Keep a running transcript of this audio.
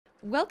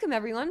Welcome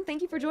everyone,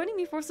 thank you for joining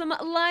me for some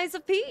Lies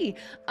of P.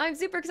 I'm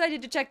super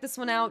excited to check this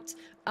one out.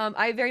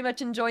 I very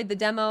much enjoyed the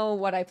demo,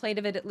 what I played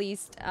of it at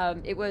least.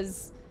 It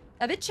was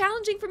a bit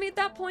challenging for me at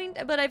that point,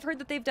 but I've heard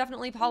that they've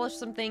definitely polished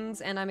some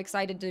things, and I'm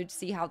excited to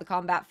see how the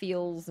combat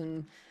feels,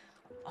 and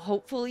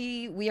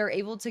hopefully we are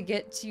able to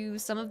get to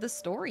some of the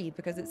story,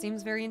 because it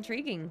seems very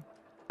intriguing.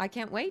 I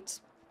can't wait.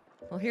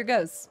 Well, here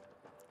goes.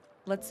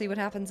 Let's see what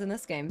happens in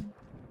this game.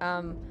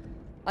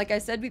 Like I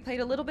said, we played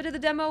a little bit of the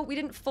demo. We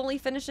didn't fully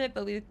finish it,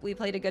 but we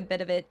played a good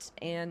bit of it,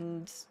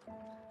 and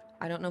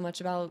I don't know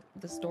much about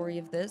the story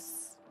of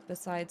this,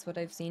 besides what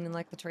I've seen in,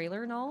 like, the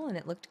trailer and all, and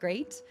it looked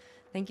great.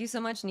 Thank you so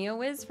much,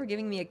 Neowiz, for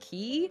giving me a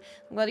key,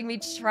 letting me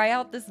try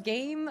out this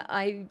game.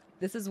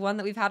 This is one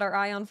that we've had our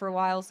eye on for a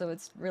while, so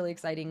it's really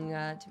exciting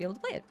to be able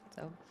to play it.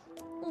 So,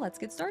 well, let's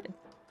get started.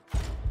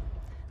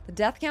 The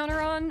death counter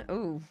on?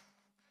 Ooh.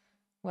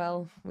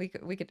 Well, we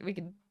could make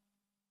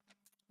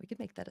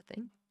that a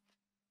thing.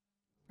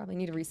 Probably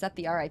need to reset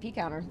the RIP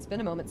counter. It's been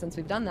a moment since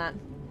we've done that.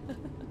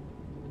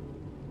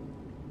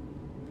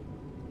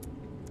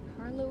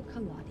 Harlow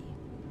Kaladi.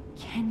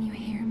 Can you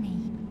hear me?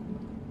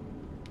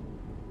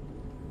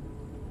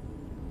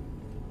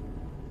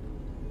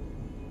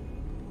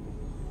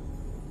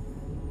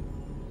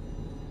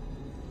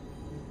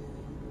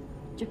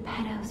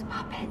 Geppetto's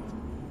puppet.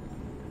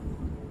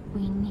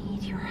 We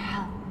need your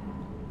help.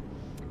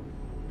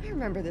 I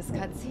remember this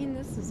cutscene.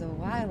 This was a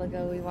while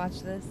ago we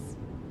watched this.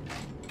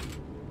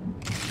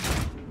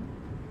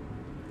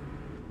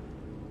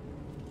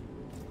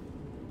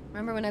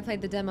 Remember when I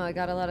played the demo, I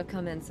got a lot of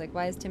comments like,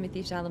 why is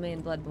Timothée Chalamet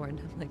in Bloodborne?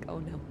 I'm like, oh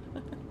no.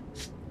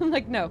 I'm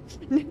like, no.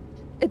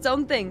 Its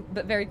own thing,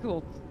 but very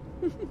cool.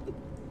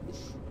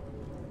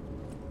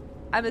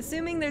 I'm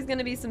assuming there's going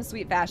to be some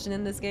sweet fashion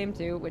in this game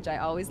too, which I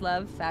always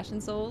love. Fashion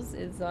Souls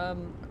is a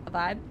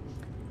vibe.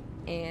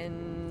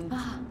 And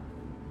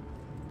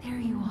there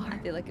you are. I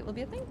feel like it will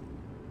be a thing.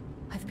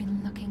 I've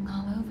been looking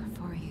all over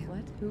for you.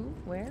 What? Who?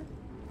 Where?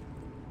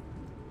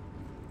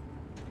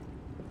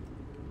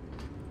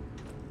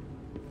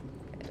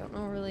 I don't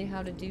know really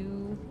how to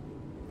do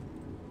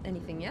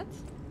anything yet.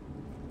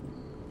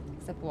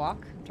 Except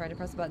walk. Try to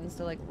press buttons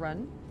to, like,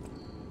 run.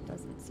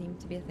 Doesn't seem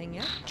to be a thing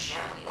yet.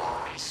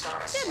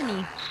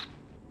 Jiminy!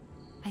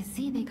 I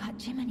see they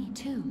got Jiminy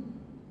too.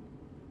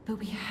 But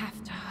we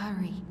have to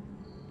hurry.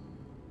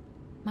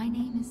 My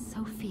name is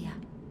Sophia.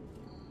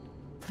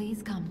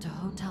 Please come to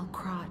Hotel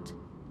Krat,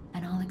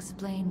 and I'll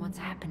explain what's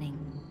happening.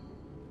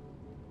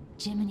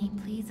 Jiminy,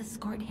 please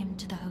escort him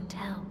to the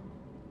hotel.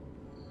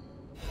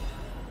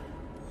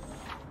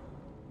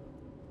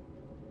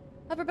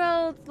 Upper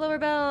belt, lower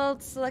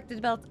belt,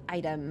 selected belt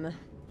item.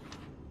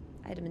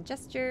 Item and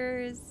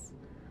gestures.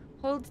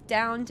 Hold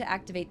down to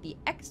activate the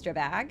extra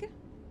bag.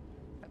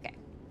 Okay.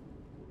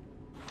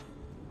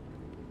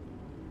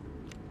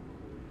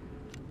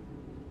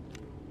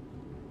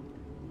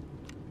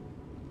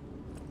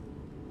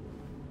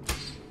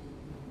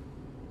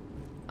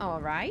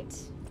 All right.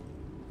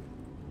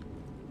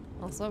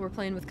 Also, we're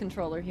playing with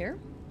controller here.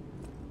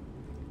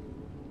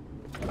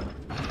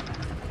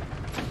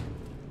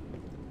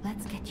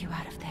 Let's get you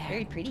out of there.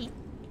 Very pretty.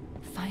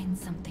 Find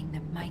something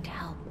that might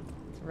help.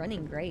 It's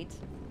running great.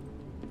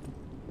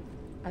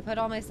 I put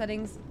all my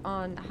settings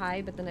on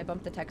high, but then I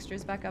bumped the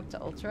textures back up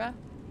to ultra.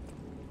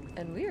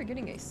 And we are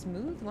getting a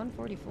smooth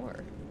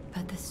 144.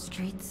 But the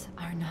streets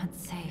are not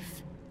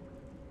safe.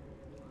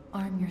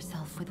 Arm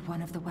yourself with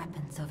one of the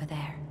weapons over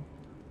there.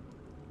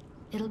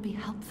 It'll be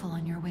helpful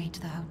on your way to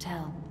the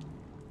hotel.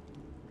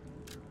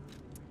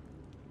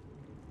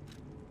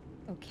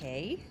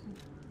 Okay.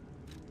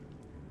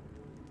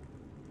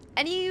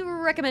 Any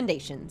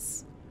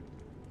recommendations?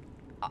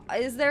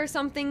 Is there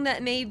something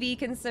that may be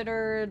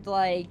considered,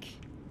 like,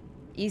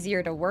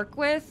 easier to work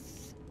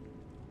with?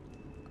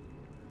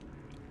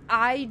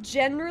 I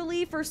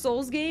generally, for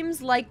Souls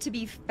games, like to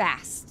be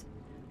fast.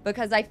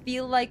 Because I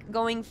feel like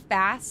going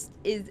fast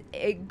is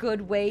a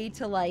good way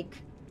to, like,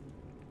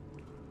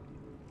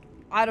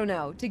 I don't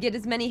know, to get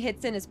as many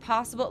hits in as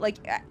possible. Like,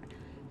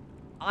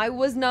 I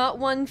was not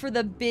one for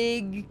the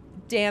big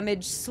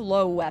damage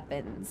slow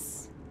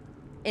weapons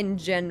in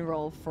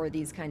general for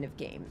these kind of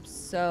games.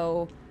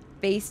 So,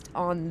 based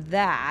on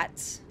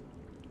that,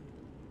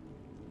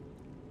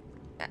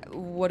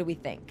 what do we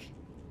think?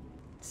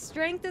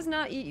 Strength is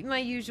not my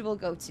usual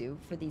go-to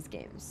for these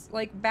games.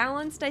 Like,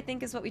 balanced, I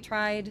think, is what we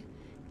tried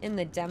in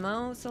the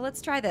demo. So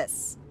let's try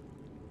this.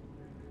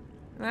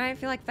 Alright, I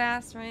feel like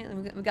fast, right?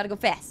 We gotta go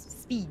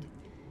fast. Speed.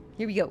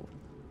 Here we go.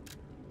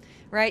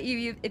 Right?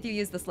 If you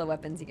use the slow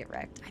weapons, you get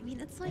wrecked. I mean,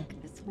 it's like,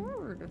 it's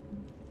hard.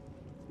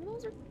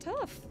 Those are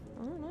tough.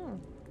 I don't know.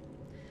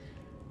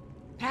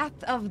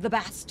 Path of the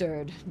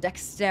Bastard.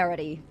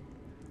 Dexterity.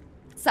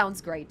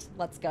 Sounds great.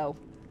 Let's go.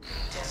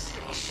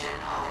 Destination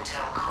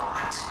Hotel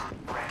Krat.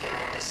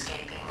 Recommend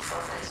escaping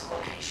from this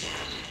location.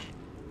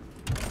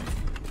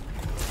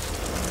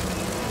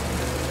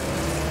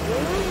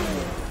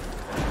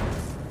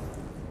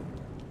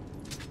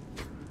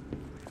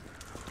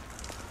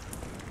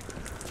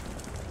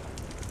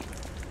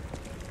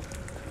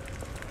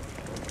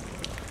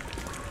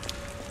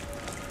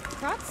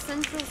 Krat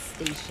Central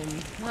Station.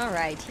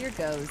 Alright, here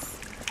goes.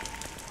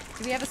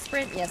 Do we have a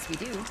sprint? Yes, we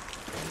do.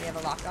 And we have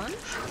a lock on.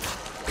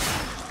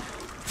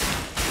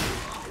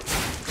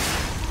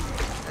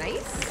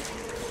 Nice.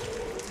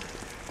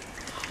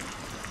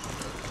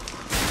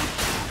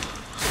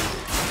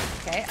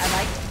 Okay, I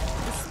like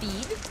the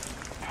speed.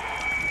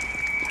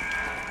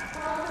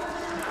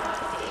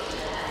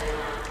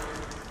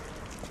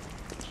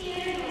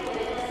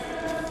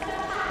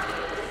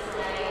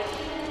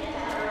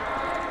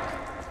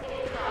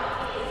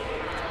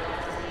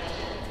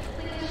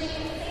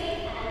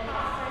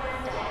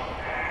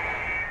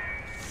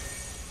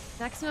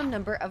 Maximum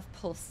number of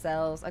pulse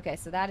cells. Okay,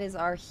 so that is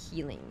our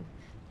healing.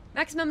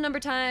 Maximum number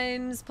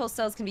times pulse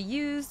cells can be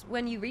used.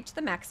 When you reach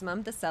the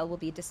maximum, the cell will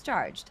be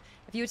discharged.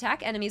 If you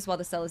attack enemies while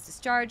the cell is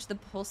discharged, the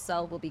pulse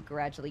cell will be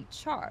gradually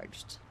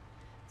charged.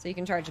 So you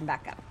can charge them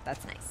back up.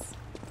 That's nice.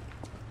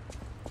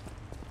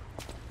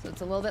 So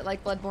it's a little bit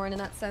like Bloodborne in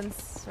that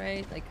sense,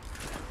 right? Like,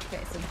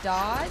 okay, so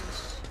dodge.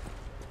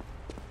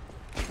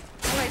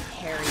 How do I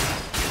parry?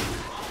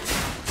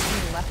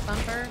 Left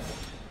bumper,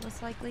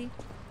 most likely.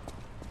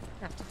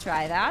 Have to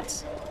try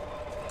that.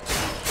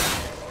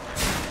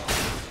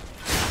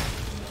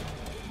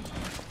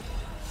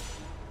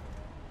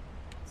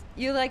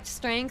 You liked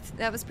strength?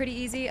 That was pretty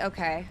easy?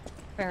 Okay,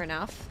 fair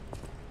enough.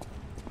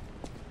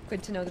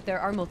 Good to know that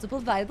there are multiple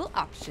viable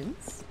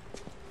options.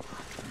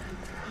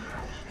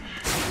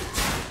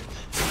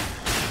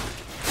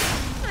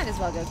 Might as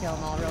well go kill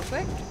them all real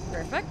quick.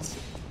 Perfect.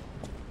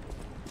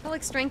 I felt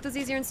like strength was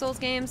easier in Souls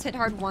games. Hit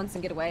hard once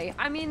and get away.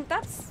 I mean,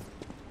 that's...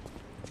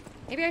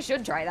 Maybe I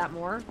should try that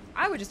more.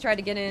 I would just try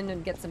to get in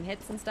and get some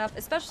hits and stuff.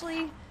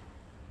 Especially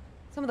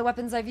some of the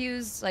weapons I've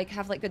used, like,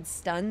 have, like, good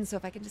stun. So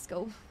if I can just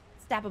go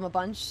stab them a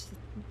bunch,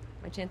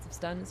 my chance of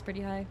stun is pretty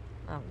high.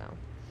 I don't know.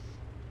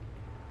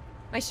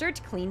 My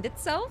shirt cleaned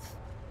itself?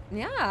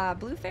 Yeah,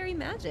 blue fairy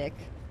magic.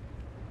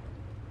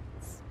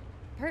 It's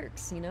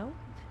perks, you know?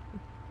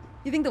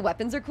 You think the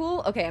weapons are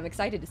cool? Okay, I'm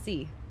excited to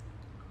see.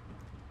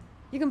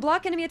 You can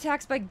block enemy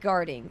attacks by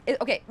guarding.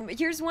 Okay,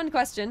 here's one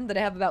question that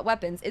I have about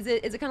weapons. Is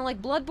it kind of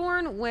like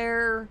Bloodborne,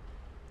 where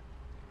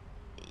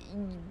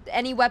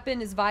any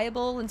weapon is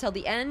viable until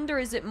the end, or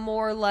is it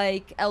more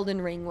like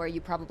Elden Ring, where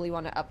you probably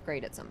want to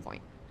upgrade at some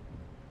point?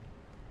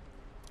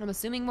 I'm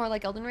assuming more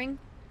like Elden Ring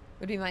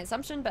would be my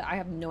assumption, but I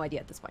have no idea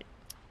at this point.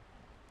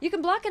 You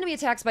can block enemy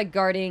attacks by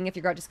guarding. If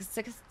your guard is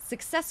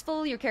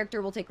successful, your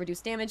character will take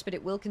reduced damage, but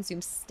it will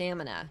consume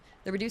stamina.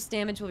 The reduced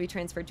damage will be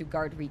transferred to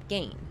guard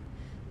regain.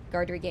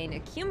 Guard regain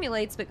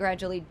accumulates, but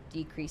gradually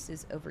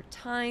decreases over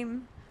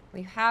time.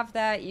 When you have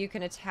that, you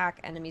can attack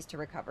enemies to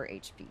recover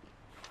HP.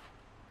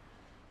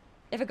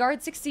 If a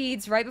guard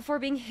succeeds right before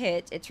being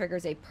hit, it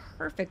triggers a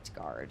perfect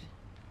guard.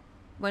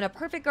 When a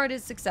perfect guard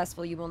is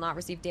successful, you will not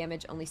receive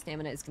damage, only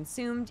stamina is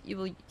consumed.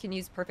 You can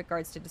use perfect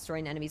guards to destroy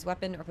an enemy's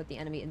weapon or put the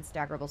enemy in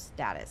staggerable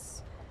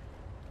status.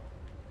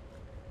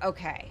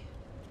 Okay.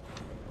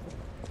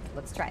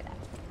 Let's try that.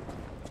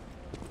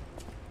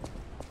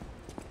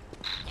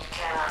 You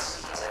cannot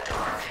see in the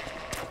dark.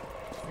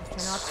 I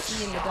cannot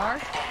see in the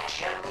dark. And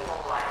gently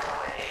will light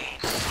away.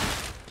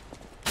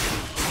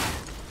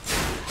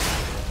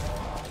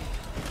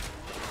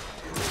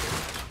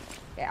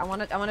 Okay, I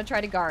wanna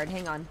try to guard.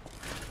 Hang on.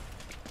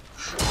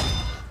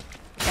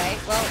 Okay,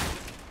 well,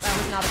 that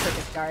was not a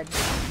perfect guard.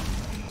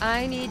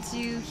 I need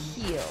to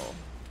heal.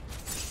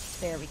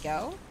 There we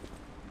go.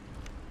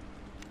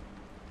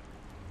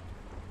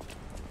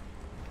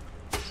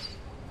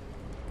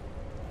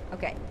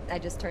 Okay, I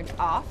just turned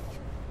off.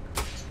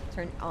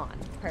 Turned on.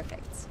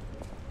 Perfect.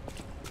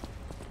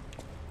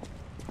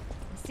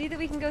 I see that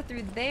we can go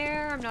through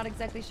there. I'm not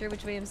exactly sure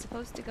which way I'm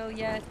supposed to go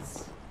yet.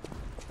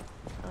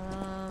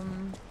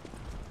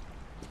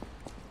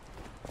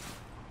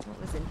 What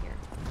was in here?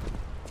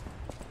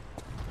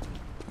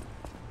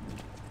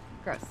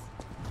 Gross.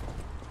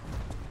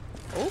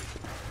 Oh.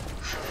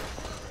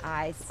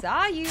 I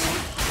saw you.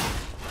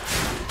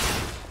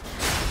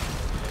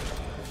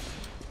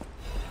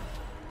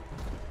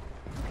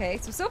 Okay,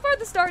 so far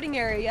the starting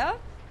area.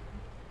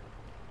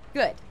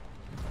 Good.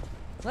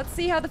 Let's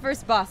see how the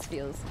first boss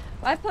feels.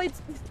 I've played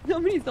so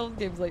many Souls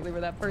games lately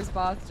where that first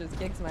boss just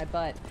kicks my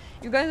butt.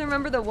 You guys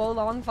remember the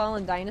Wolong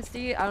Fallen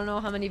Dynasty? I don't know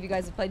how many of you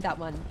guys have played that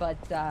one, but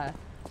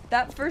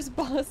that first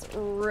boss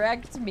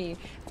wrecked me.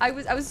 I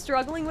was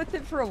struggling with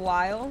it for a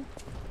while.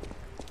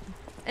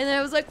 And then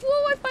I was like,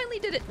 whoa, I finally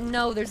did it.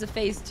 No, there's a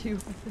phase 2.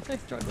 I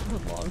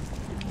struggled along.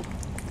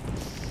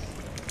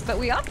 But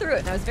we got through it,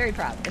 and I was very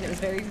proud, and it was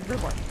very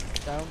rewarding.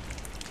 So,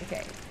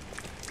 okay.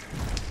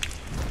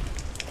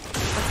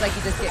 Looks like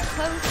you just get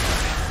close.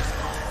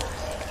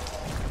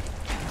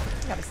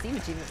 Got a Steam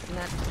achievement from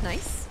that.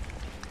 Nice.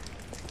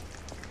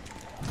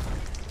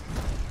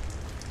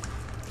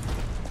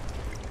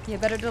 Yeah,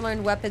 better to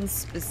learn weapon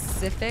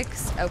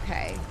specifics.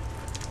 Okay.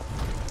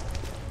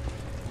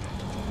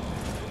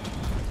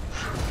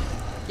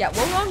 Yeah,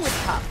 Wolong was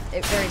tough.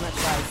 It very much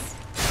was.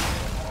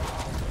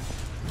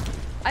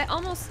 I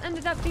almost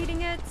ended up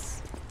beating it.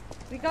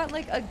 We got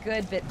like a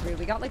good bit through.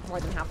 We got like more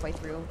than halfway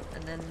through,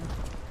 and then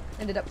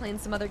Ended up playing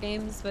some other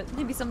games, but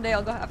maybe someday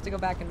I'll have to go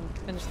back and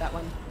finish that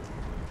one.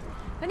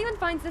 If anyone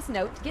finds this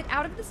note, get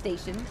out of the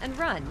station and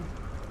run.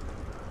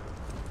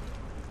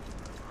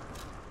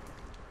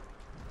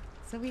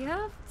 So we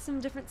have some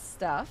different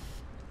stuff.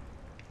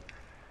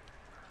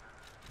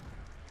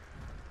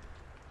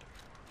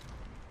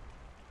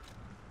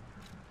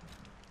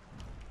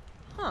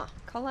 Huh,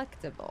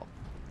 collectible.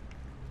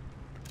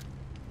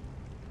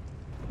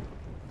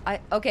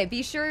 Okay,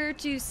 be sure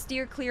to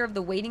steer clear of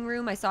the waiting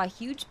room. I saw a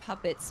huge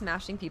puppet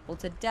smashing people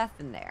to death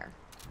in there.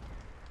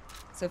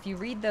 So if you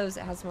read those,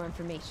 it has more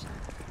information.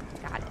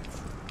 Got it.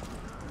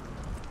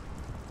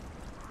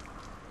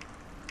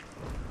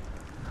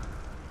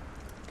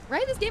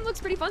 Right, this game looks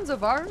pretty fun so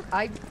far.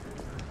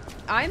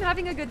 I'm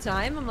having a good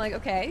time. I'm like,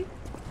 okay,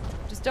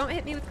 just don't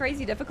hit me with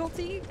crazy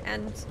difficulty,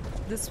 and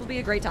this will be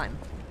a great time.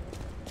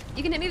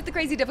 You can hit me with the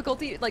crazy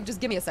difficulty, like, just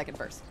give me a second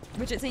first,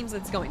 which it seems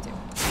it's going to.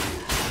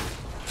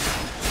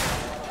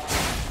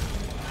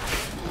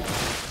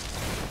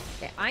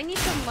 Okay, I need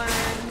to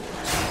learn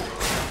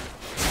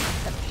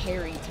the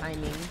parry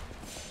timing.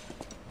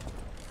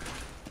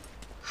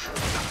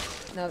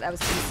 No, that was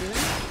too soon.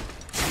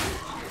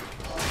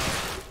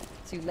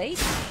 Too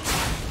late.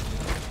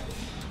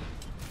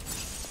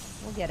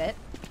 We'll get it.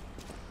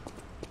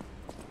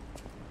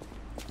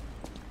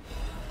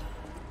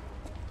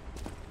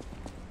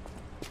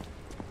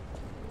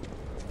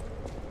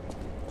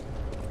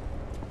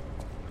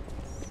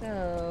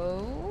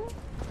 So...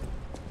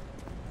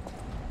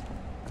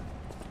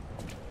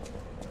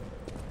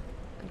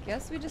 I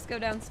guess we just go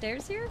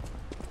downstairs here?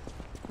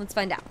 Let's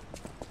find out.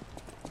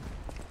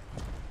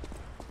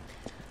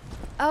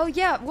 Oh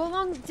yeah,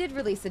 Wolong did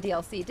release a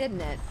DLC,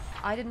 didn't it?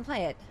 I didn't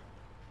play it.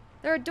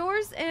 There are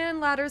doors and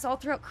ladders all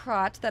throughout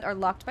Krat that are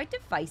locked by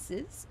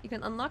devices. You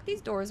can unlock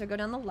these doors or go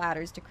down the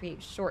ladders to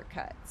create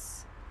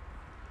shortcuts.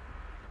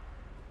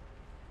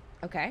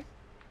 Okay.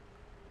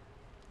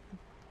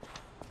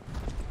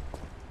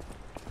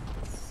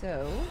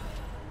 So...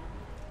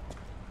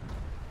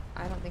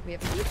 I don't think we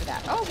have a key for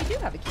that. Oh, we do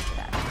have a key for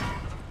that.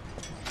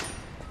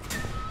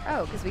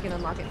 Oh, because we can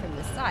unlock it from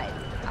this side.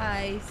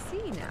 I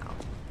see now.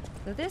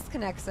 So this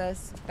connects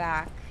us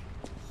back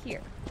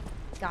here.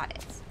 Got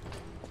it.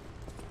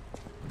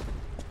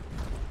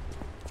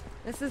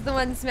 This is the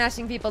one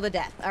smashing people to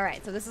death.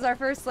 Alright, so this is our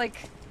first, like,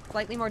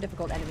 slightly more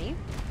difficult enemy.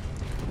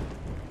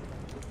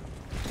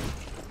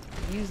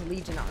 Use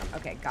Legion Arm.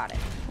 Okay, got it.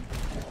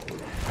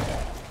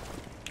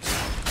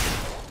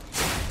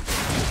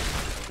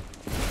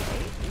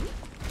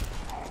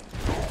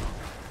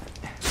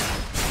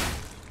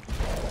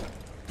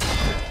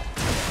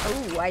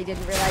 Oh, I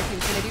didn't realize he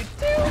was gonna do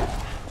two!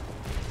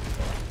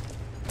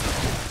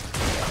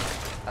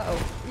 Uh-oh,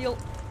 heal.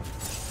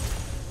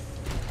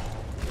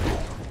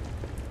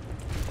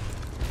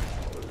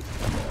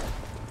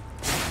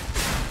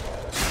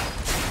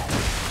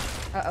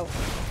 Uh-oh.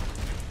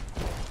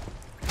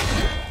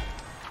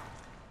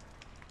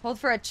 Hold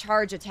for a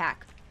charge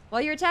attack.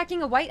 While you're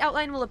attacking, a white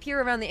outline will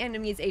appear around the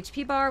enemy's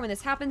HP bar. When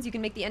this happens, you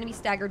can make the enemy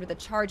staggered with a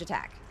charge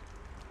attack.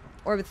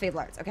 Or with Fable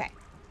Arts. Okay.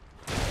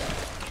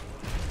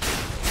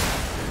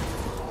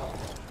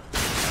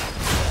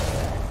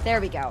 There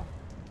we go.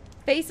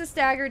 Face a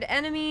staggered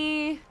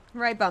enemy.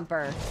 Right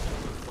bumper.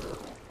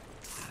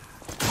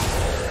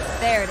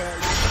 There it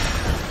is.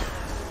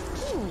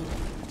 Ooh.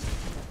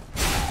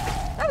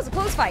 That was a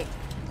close fight.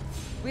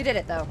 We did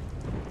it, though.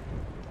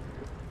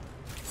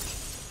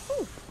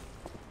 Ooh.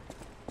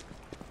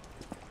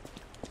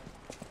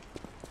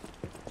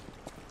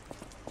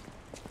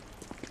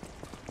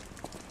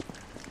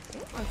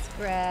 Okay, let's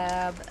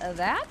grab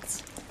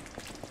that.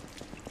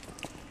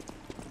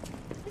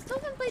 I still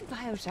haven't played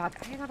BioShock.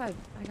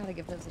 I gotta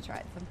give those a try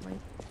at some point.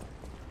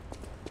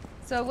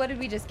 So what did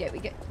we just get?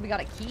 We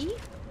got a key,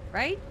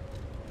 right?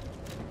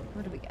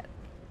 What did we get?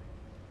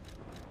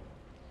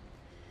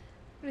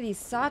 What are these?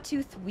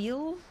 Sawtooth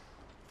wheel?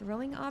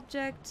 Throwing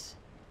object?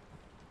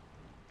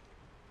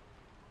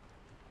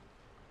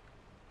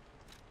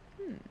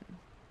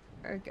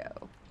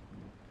 Ergo.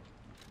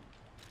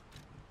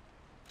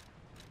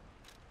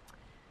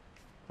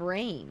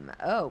 Frame.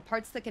 Oh,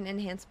 parts that can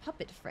enhance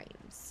puppet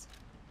frames.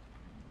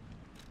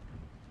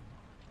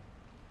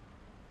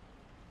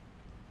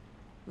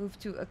 Move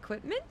to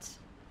equipment?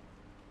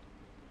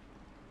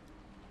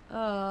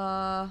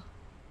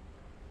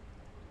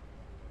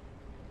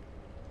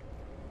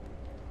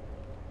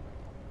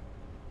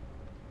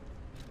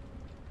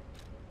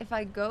 If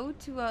I go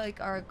to,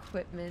 like, our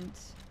equipment,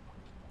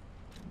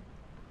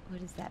 what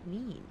does that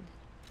mean?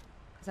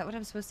 Is that what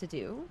I'm supposed to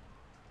do?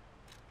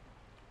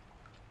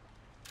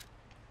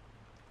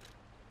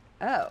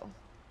 Oh.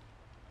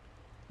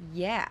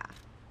 Yeah.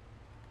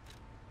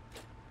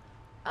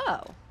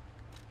 Oh.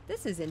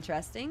 This is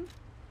interesting.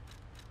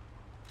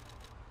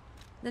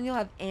 Then you'll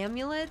have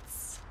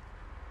amulets,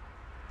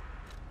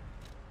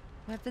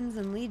 weapons,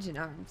 and Legion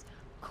arms.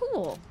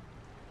 Cool.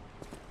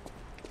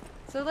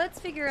 So let's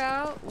figure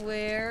out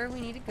where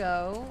we need to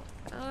go.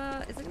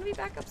 Is it gonna be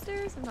back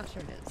upstairs? I'm not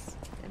sure it is.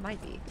 It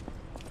might be.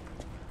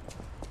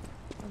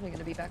 Probably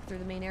gonna be back through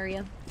the main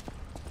area.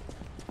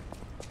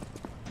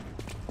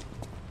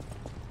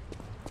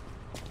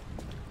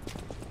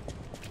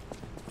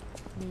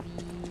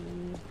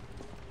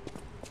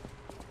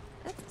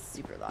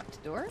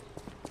 door.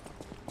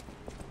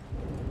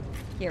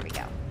 Here we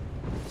go.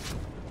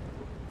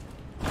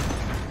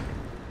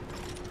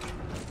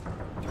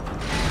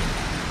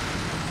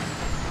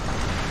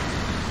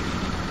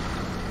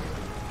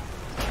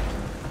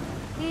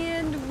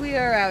 And we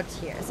are out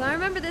here. So I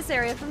remember this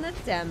area from the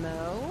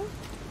demo.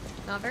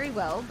 Not very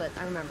well, but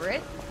I remember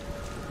it.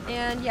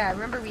 And yeah, I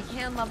remember we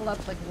can level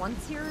up like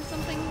once here or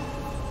something.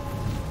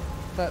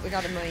 But we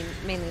gotta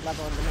mainly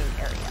level in the main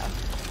area.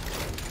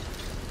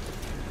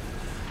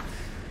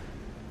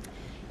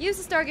 Use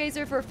the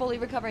Stargazer for fully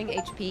recovering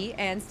HP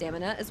and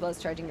stamina, as well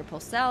as charging your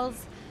pulse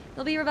cells.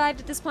 You'll be revived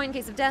at this point in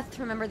case of death.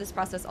 Remember, this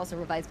process also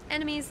revives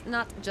enemies,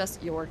 not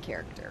just your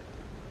character.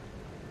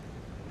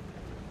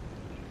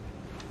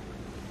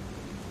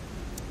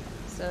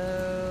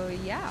 So,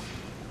 yeah.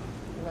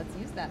 Let's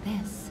use that.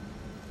 This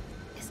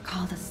is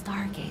called a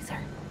Stargazer.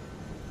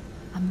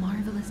 A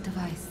marvelous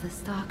device the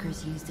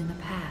Stalkers used in the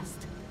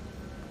past.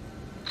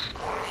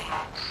 Warning.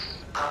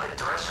 Puppet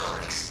threshold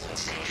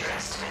exceeds danger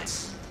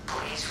estimates.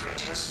 Please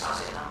reduce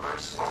puppet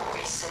numbers or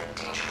reset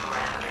danger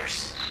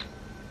parameters.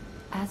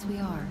 As we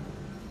are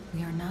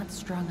not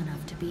strong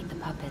enough to beat the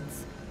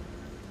puppets.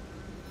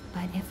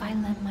 But if I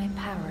lend my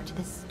power to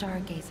this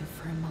Stargazer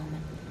for a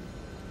moment.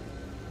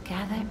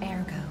 Gather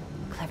ergo,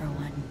 clever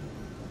one.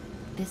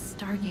 This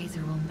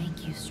Stargazer will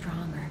make you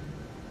stronger.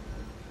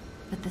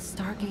 But the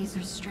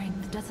Stargazer's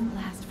strength doesn't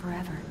last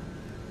forever,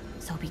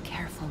 so be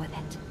careful with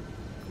it.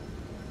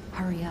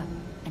 Hurry up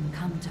and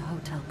come to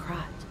Hotel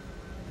Krat.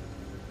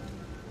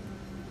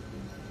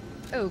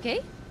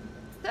 Okay.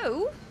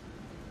 So,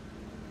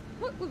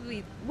 what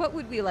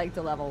would we like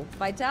to level?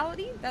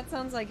 Vitality? That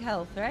sounds like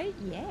health, right?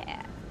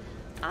 Yeah.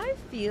 I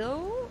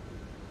feel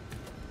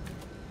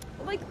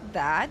like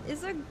that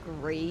is a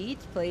great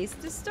place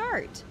to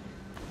start.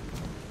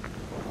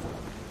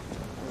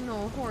 Oh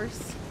no,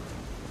 horse.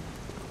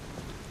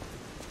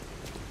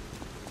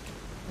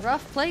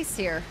 Rough place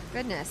here.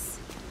 Goodness.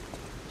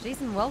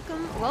 Jason,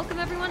 welcome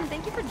everyone.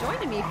 Thank you for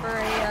joining me for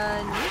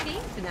a new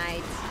game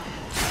tonight.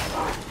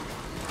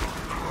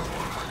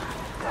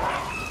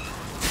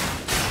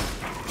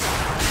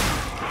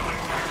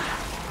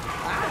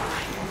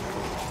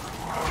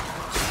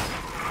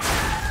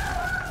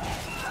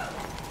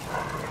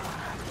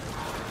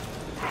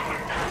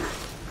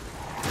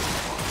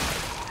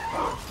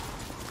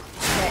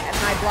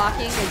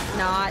 Blocking is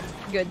not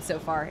good so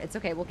far. It's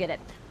okay, we'll get it.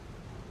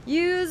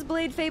 Use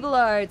Blade Fable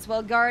Arts.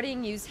 While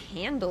guarding, use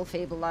Handle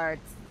Fable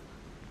Arts.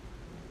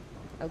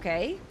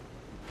 Okay.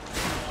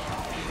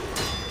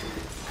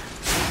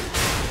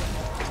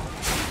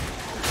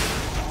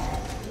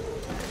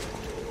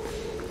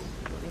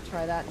 Let me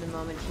try that in a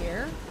moment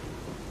here.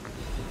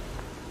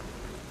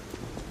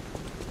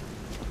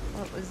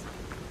 What was this?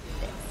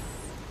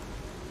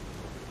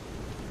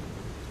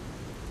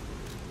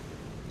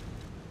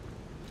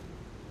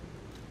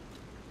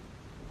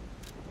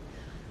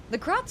 The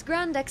Krat's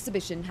Grand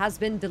Exhibition has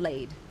been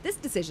delayed. This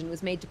decision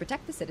was made to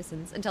protect the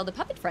citizens until the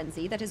puppet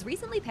frenzy that has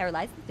recently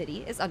paralyzed the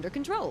city is under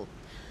control.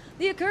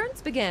 The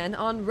occurrence began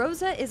on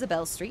Rosa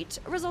Isabel Street,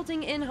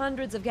 resulting in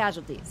hundreds of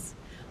casualties.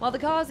 While the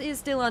cause is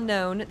still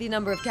unknown, the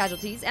number of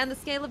casualties and the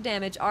scale of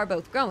damage are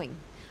both growing.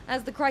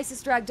 As the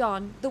crisis dragged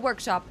on, the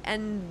workshop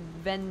and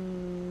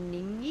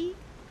Veningi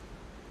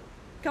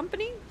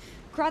Company,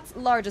 Krat's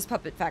largest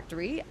puppet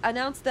factory,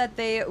 announced that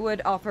they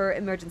would offer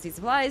emergency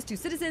supplies to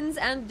citizens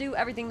and do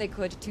everything they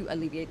could to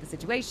alleviate the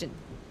situation.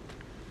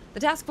 The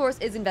task force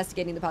is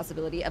investigating the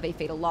possibility of a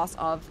fatal loss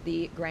of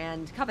the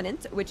Grand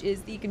Covenant, which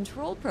is the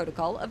control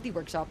protocol of the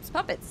workshop's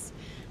puppets.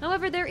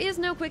 However, there is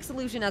no quick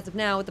solution as of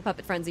now, with the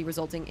puppet frenzy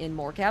resulting in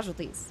more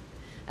casualties.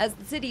 As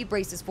the city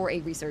braces for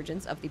a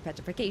resurgence of the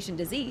petrification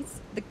disease,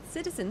 the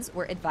citizens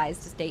were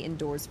advised to stay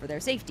indoors for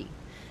their safety.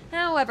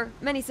 However,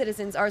 many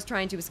citizens are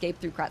trying to escape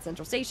through Krat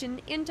Central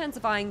Station,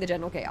 intensifying the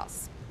general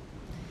chaos.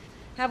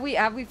 Have we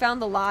found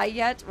the lie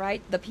yet,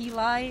 right? The P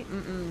lie?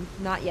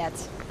 Not yet.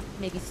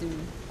 Maybe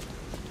soon.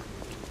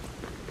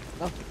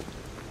 Oh.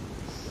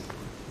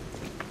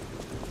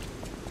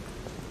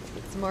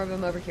 Some more of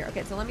them over here.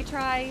 Okay, so let me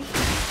try.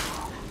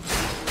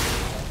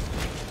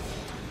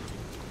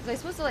 Was I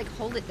supposed to, like,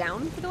 hold it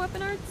down for the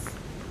weapon arts?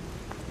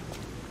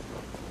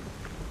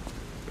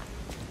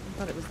 I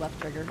thought it was left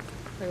trigger.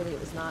 Clearly it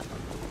was not.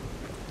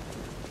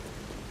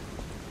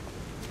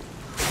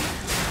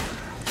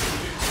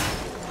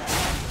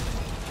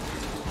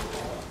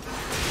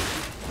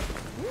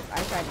 Ooh,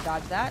 I tried to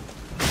dodge that.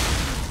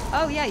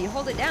 Oh yeah, you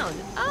hold it down.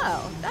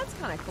 Oh, that's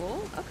kind of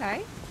cool.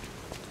 Okay.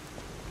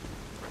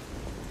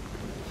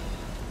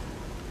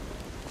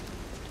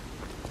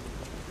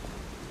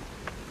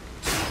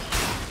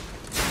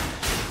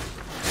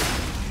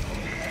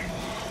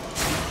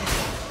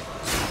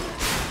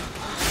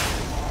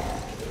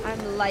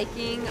 I'm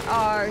liking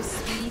our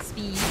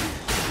speed.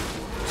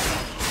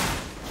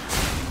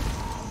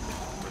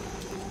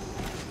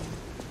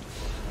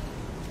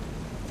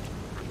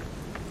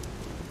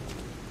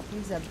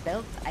 Use a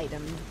belt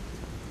item.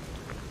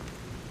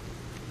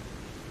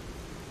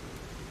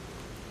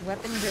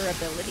 Weapon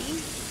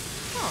durability?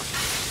 Oh.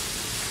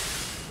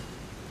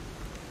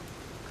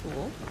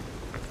 Cool.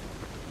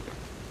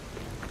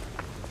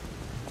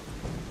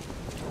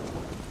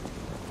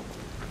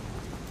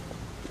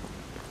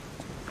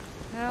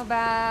 How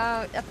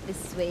about up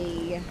this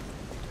way?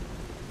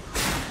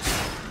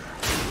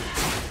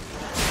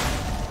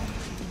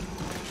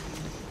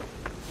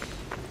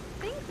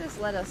 I think this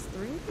led us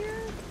through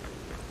here?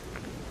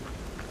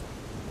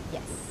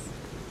 Yes.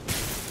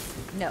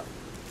 No.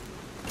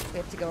 We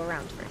have to go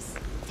around first.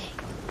 Dang.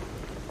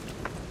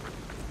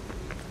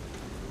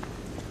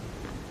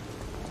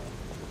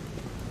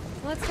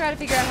 Let's try to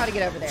figure out how to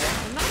get over there.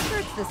 I'm not sure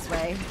it's this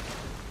way.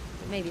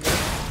 But maybe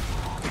this.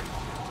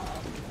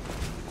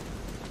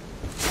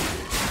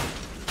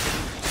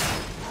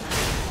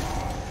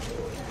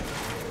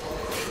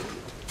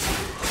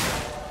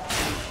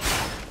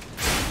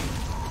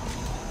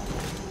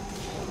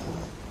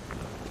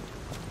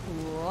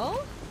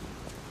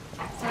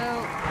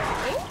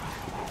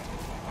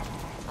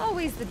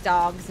 The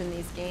dogs in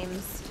these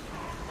games.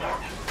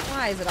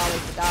 Why is it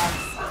always the dogs?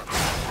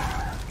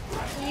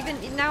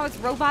 Even now it's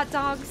robot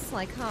dogs?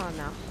 Like, oh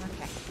no.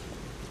 Okay.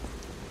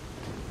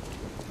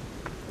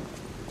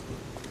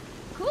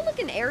 Cool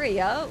looking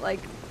area.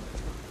 Like,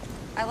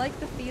 I like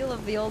the feel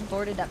of the old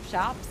boarded up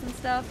shops and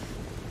stuff.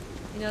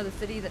 You know, the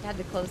city that had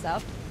to close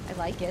up. I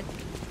like it.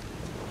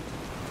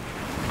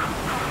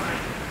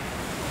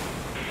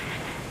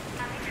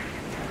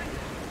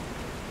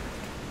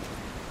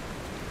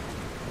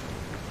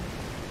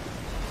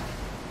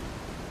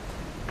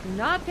 Do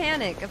not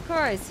panic. Of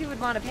course, who would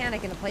want to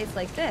panic in a place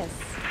like this?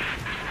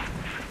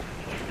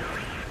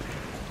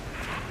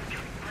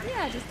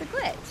 Yeah, just a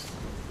glitch.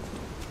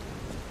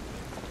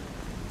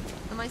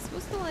 Am I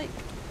supposed to, like...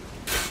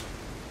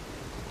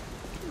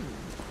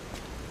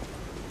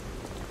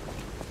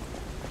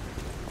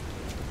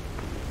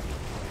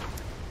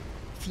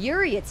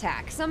 Fury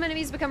attack. Some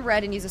enemies become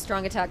red and use a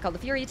strong attack called the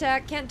Fury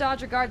attack. Can't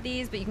dodge or guard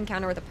these, but you can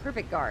counter with a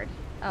perfect guard.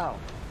 Oh.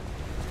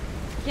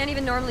 You can't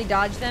even normally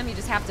dodge them, you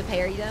just have to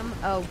parry them?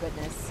 Oh,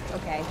 goodness.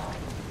 Okay.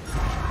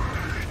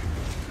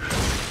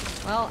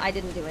 Well, I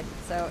didn't do it,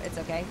 so it's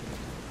okay.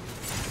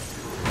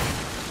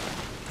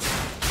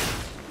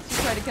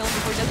 Just try to kill him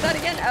before he does that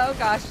again? Oh,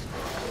 gosh.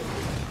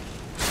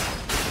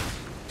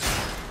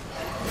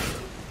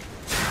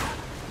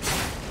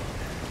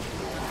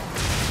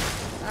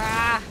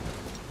 Ah!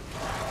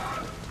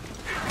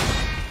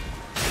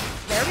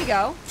 There we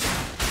go.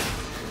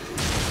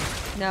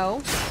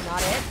 No,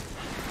 not it.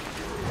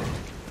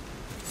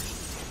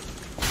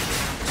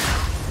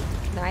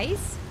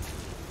 Nice.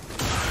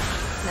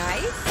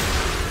 Nice.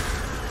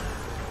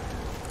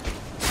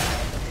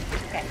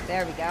 Okay,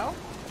 there we go.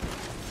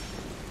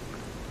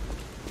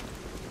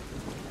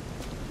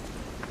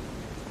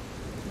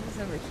 What's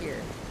over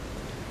here?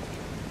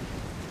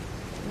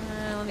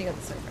 Let me go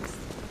this way first.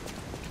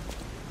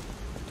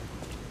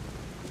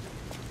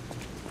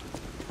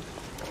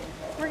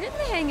 We're getting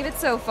the hang of it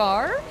so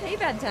far. Hey,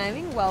 bad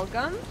timing.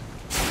 Welcome.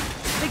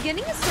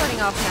 Beginning is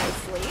starting off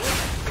nicely.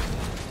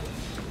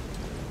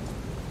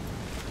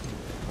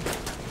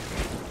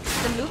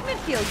 The movement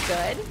feels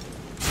good.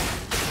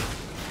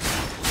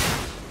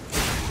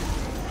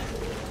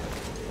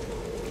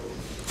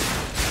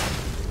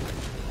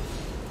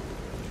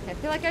 I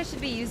feel like I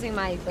should be using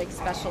my like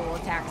special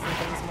attacks and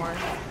things more.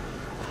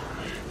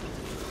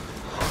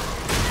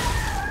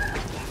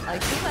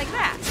 Like things like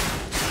that.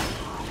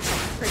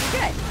 Pretty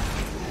good.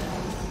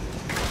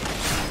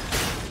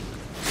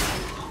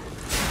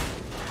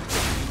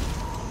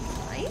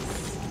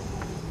 Nice.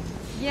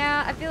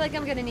 Yeah, I feel like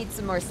I'm gonna need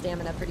some more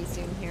stamina pretty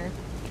soon here.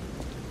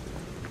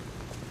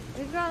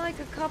 We've got like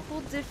a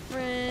couple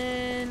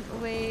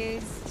different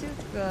ways to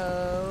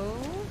go.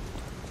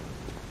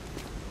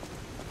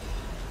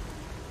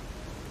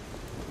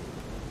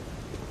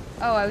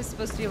 Oh, I was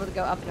supposed to be able to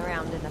go up and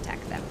around and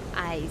attack them.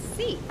 I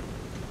see.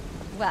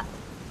 Well,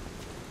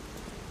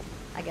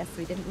 I guess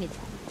we didn't need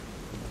that.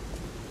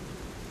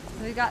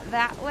 So we got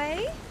that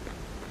way.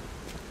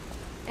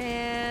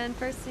 And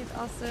first we've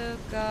also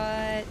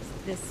got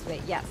this way.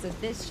 Yeah, so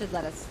this should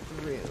let us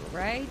through,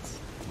 right?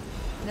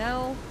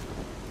 No?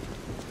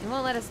 It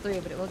won't let us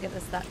through, but it will give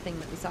us that thing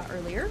that we saw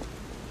earlier.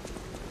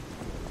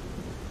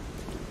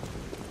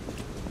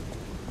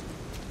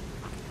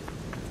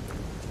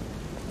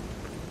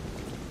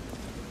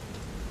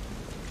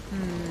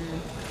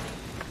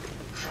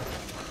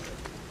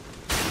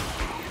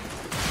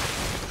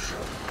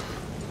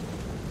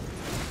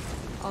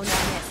 Oh no,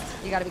 I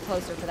missed. You gotta be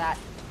closer for that.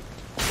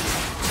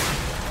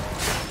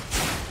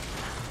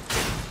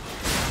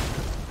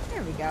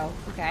 There we go.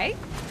 Okay.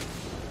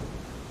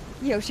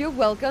 Yoshio,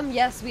 welcome.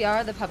 Yes, we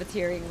are the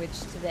puppeteering witch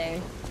today.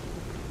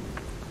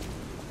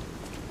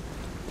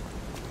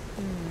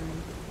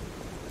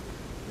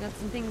 We got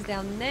some things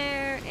down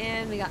there,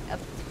 and we got up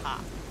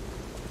top.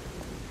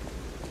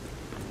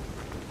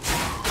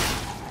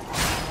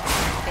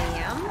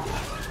 Bam.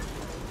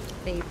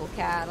 Fable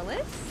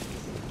Catalyst.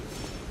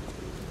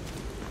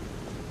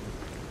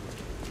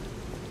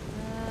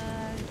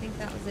 I think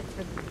that was it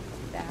for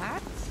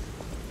that.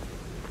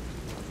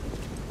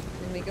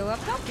 Then we go up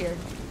top here.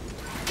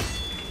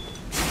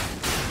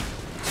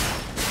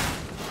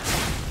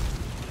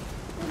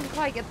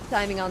 Didn't quite get the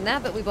timing on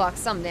that, but we blocked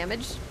some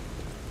damage.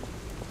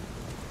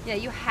 Yeah,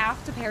 you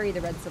have to parry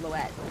the red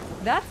silhouette.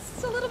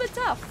 That's a little bit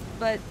tough,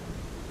 but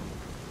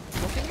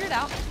we'll figure it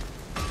out.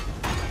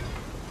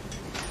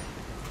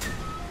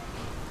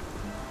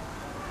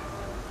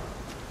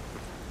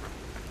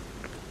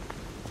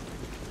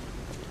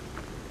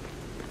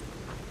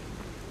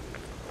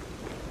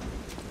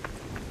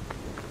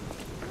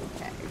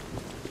 Okay.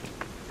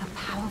 A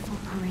powerful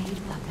parade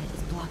puppet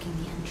is blocking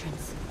the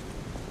entrance,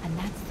 and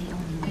that's the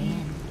only way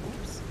in.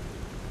 Oops.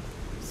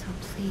 So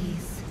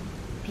please,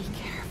 be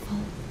careful.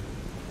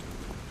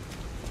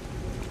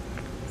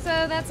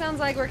 So that sounds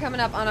like we're coming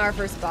up on our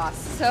first boss.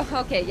 So,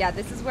 okay, yeah,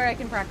 this is where I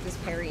can practice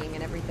parrying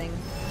and everything.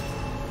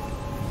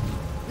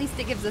 At least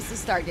it gives us a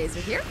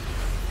stargazer here.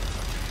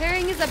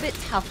 Parrying is a bit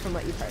tough from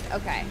what you've heard.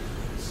 Okay.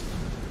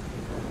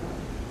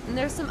 And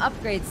there's some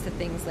upgrades to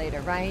things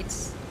later, right?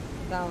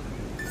 Well,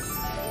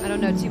 I don't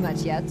know too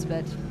much yet,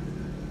 but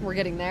we're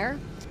getting there.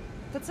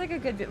 That's like a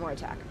good bit more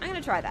attack. I'm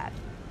gonna try that.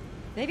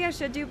 Maybe I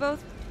should do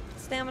both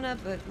stamina,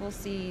 but we'll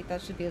see.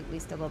 That should be at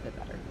least a little bit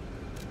better.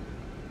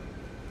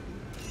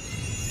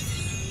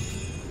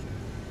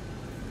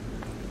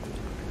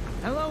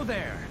 Hello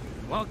there.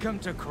 Welcome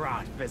to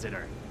Krat,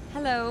 visitor.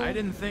 Hello. I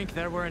didn't think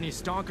there were any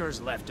stalkers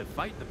left to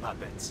fight the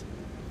puppets.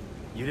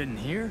 You didn't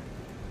hear?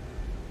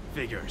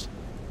 Figures.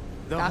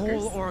 The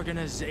Stalkers? whole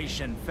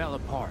organization fell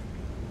apart.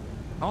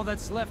 All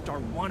that's left are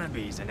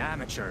wannabes and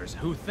amateurs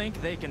who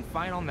think they can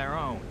fight on their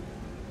own.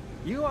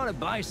 You ought to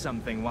buy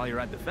something while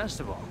you're at the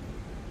festival.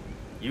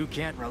 You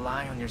can't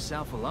rely on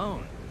yourself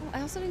alone. Oh,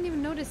 I also didn't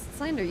even notice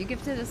Slander. You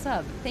gifted a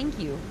sub. Thank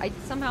you.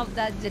 Somehow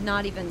that did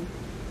not even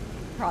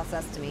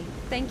process to me.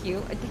 Thank you.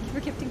 Thank you for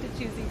gifting to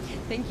Choosy.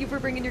 Thank you for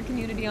bringing your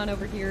community on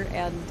over here,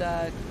 and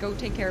go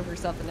take care of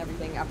yourself and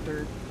everything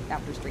after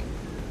stream.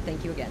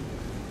 Thank you again.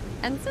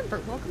 And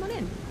Simper, welcome on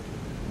in.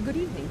 Good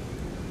evening.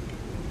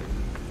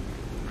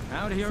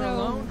 Out here So-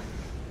 alone?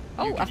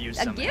 Oh, You could use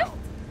a some gift? help.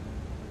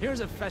 Here's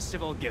a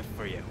festival gift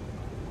for you.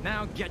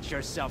 Now get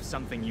yourself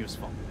something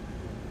useful.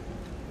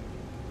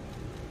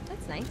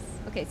 That's nice.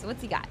 Okay, so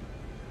what's he got?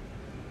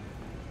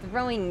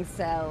 Throwing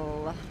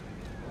cell.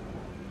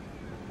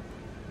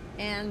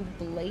 And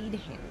blade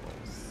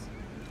handles.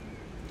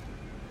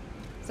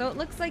 So it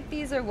looks like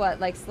these are what,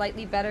 like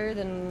slightly better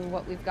than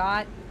what we've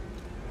got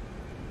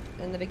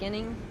in the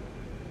beginning?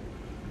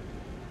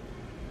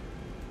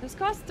 Those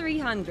cost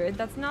 300.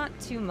 That's not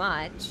too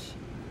much.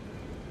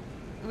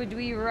 Would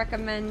we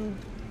recommend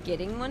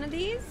getting one of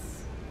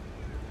these?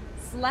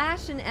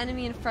 Slash an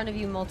enemy in front of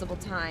you multiple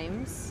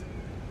times.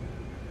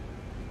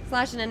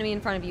 Slash an enemy in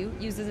front of you.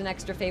 Uses an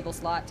extra Fable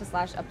slot to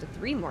slash up to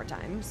 3 more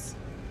times.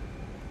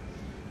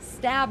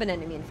 Stab an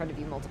enemy in front of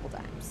you multiple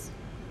times.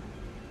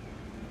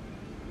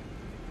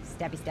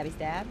 Stabby, stabby,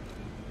 stab.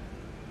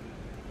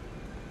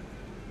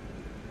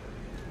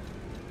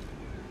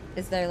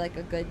 Is there like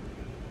a good...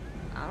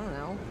 I don't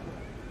know.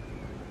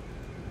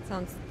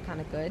 Sounds kind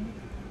of good.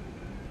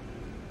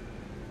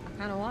 I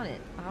kind of want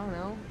it. I don't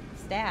know.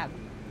 Stab.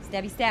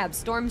 Stabby, stab.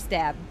 Storm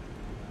stab.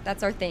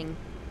 That's our thing.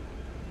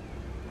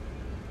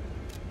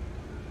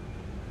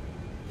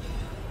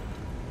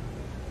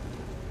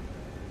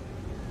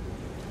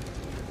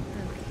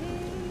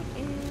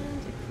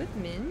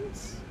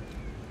 Equipment.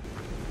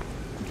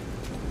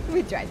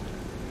 We tried.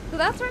 So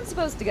that's where I'm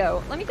supposed to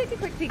go. Let me take a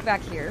quick peek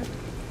back here.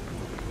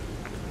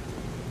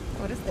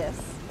 What is this?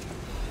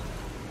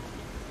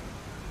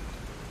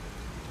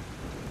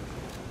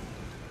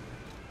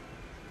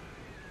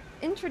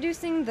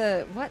 Introducing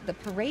the, what, the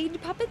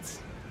parade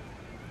puppet?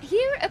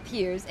 Here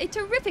appears a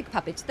terrific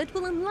puppet that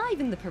will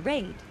enliven the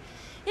parade.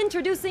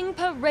 Introducing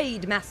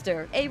Parade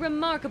Master, a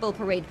remarkable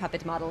parade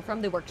puppet model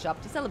from the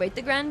workshop to celebrate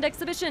the grand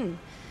exhibition.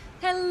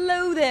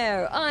 Hello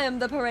there, I am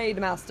the Parade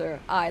Master.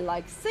 I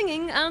like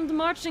singing and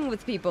marching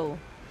with people.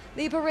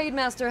 The Parade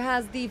Master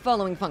has the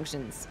following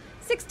functions: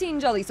 16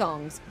 jolly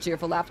songs,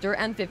 cheerful laughter,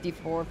 and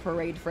 54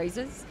 parade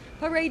phrases.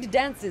 Parade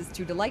dances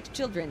to delight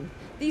children.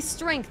 The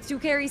strength to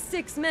carry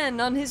 6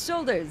 men on his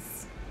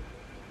shoulders.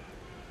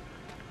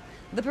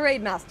 The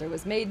Parade Master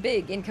was made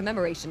big in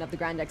commemoration of the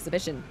grand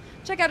exhibition.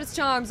 Check out its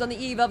charms on the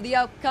eve of the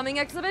upcoming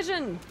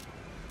exhibition.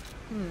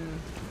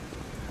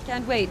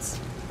 Can't wait.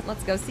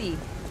 Let's go see.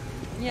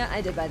 Yeah,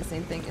 I did buy the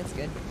same thing. It's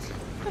good.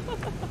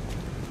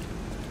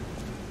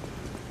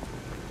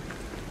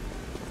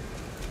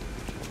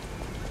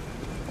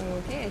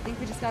 Okay, I think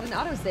we just got an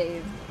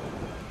autosave.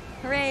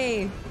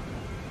 Hooray!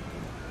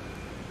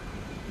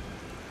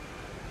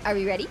 Are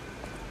we ready?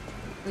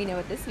 We know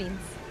what this means.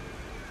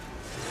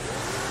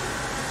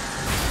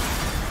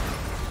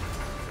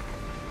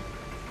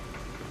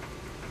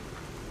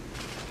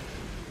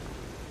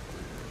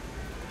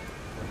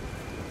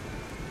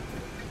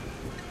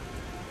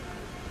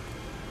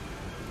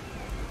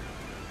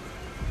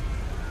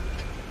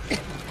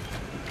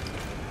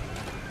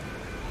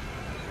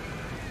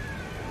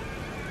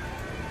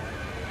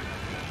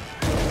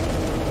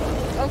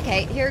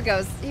 Okay, here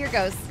goes. Here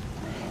goes.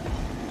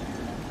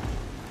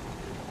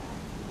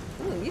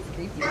 Ooh, he's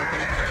creepy looking.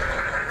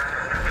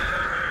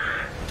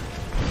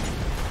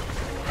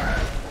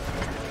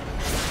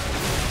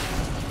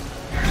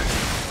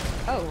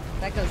 Oh,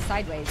 that goes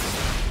sideways.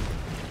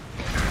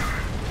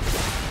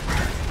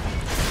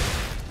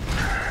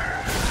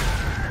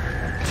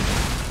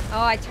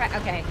 Oh, I tried.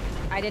 Okay.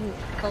 I didn't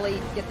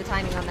fully get the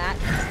timing on that.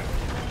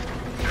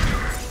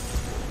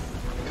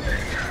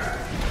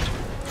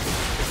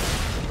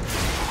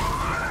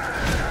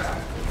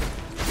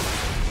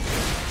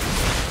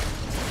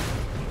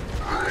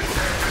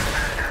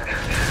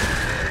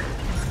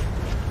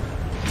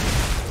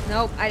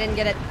 Nope, I didn't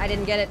get it. I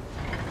didn't get it.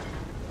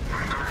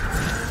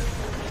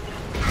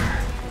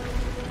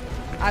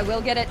 I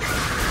will get it.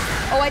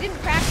 Oh, I didn't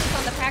practice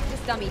on the practice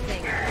dummy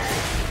thing.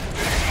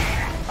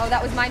 Oh,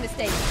 that was my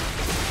mistake.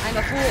 I'm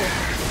a fool.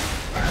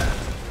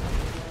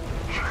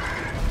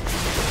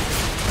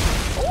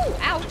 Oh,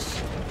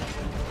 ouch.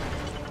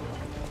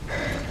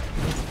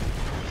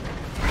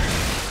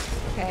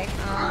 Okay,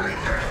 come on.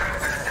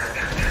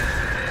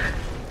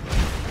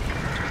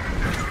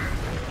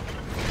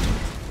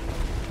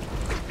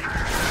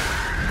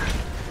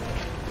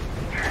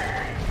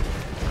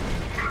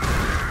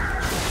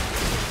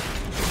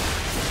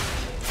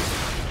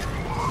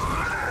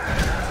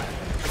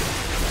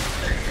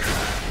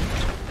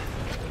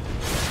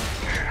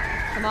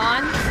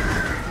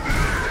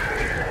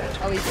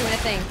 Oh, he's doing a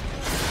thing.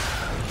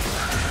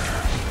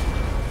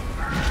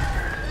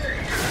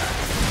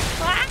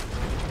 Ah!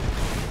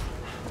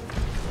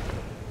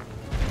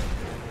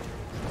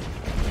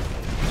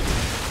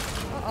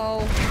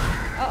 Uh-oh.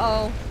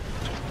 Uh-oh.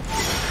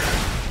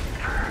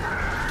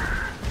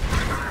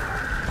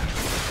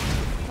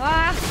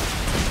 Ah!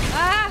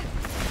 Ah!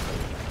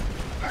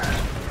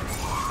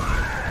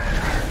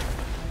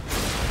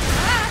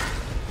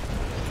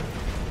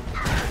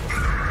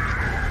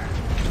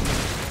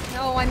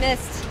 No, I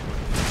missed.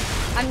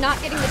 I'm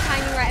not getting the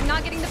timing right. I'm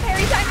not getting the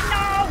parry timing.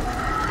 No!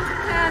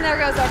 And there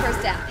goes our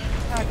first death.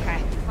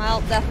 Okay.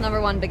 Well, death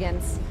number 1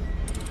 begins.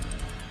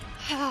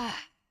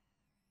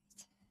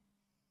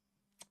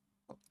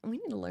 We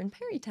need to learn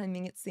parry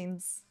timing, it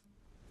seems.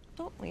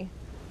 Don't we?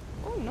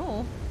 Oh,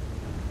 no.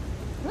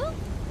 Well,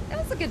 that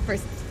was a good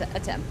first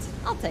attempt.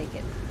 I'll take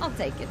it. I'll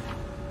take it.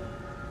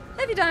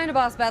 If you die in a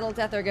boss battle,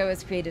 Death Ergo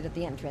is created at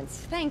the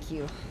entrance. Thank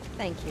you.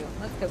 Thank you.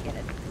 Let's go get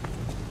it.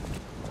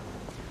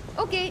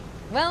 Okay,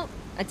 well,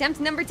 attempt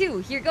number 2.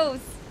 Here goes.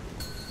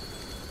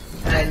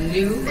 A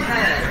new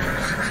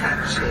hand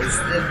touches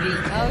the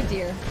beacon. Oh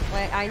dear.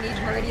 Wait, I need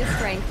Meridia's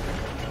strength.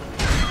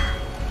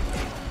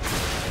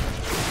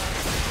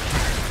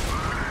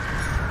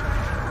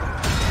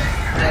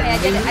 Okay, I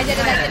did it. I did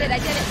it. I did it. I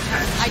did it.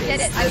 I did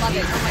it. I love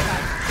it. Oh my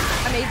god.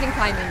 Amazing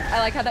timing. I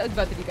like how that was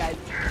both of you guys.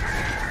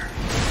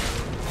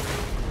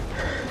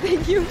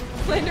 Thank you,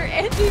 Slender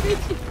and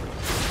DVG.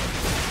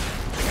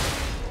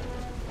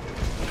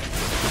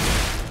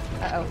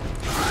 Uh-oh.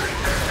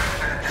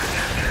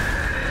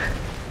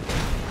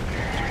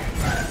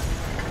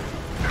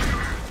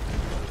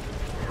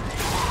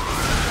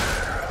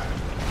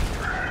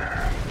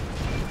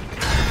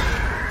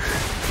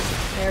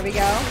 There we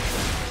go.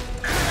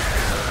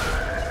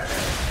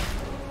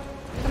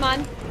 Come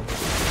on.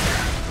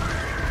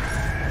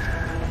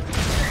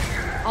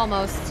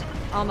 Almost.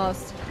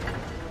 Almost.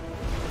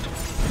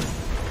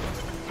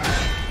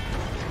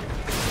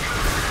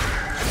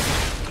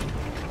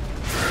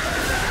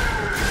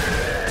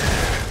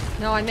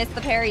 No, I missed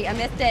the parry. I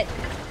missed it.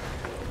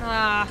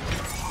 Ah,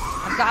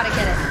 I've got to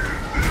get it.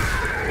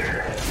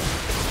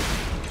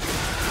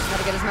 Got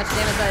to get as much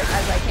damage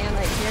as I can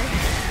right here.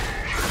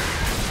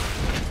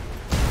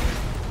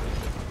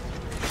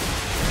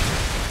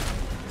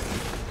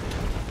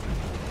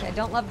 Okay, I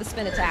don't love the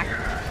spin attack.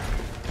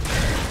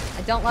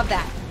 I don't love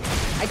that.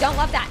 I don't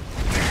love that.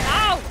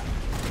 Ow!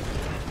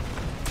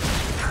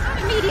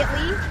 Not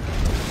immediately.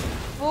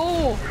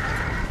 Oh.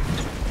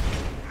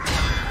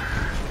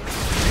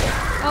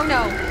 Oh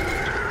no.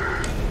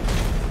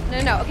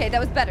 No, no, okay, that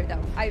was better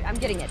though. I'm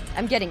getting it.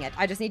 I'm getting it.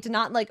 I just need to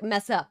not like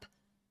mess up.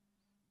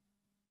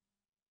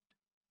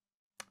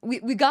 We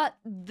got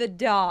the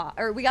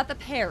we got the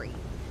parry.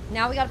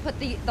 Now we gotta put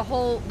the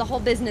whole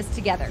business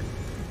together.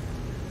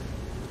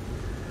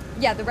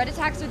 Yeah, the red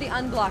attacks are the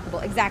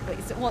unblockable, exactly.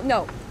 So, well,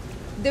 no.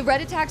 The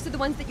red attacks are the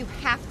ones that you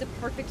have to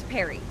perfect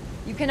parry.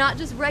 You cannot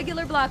just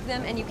regular block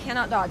them and you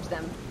cannot dodge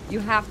them. You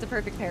have to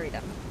perfect parry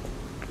them.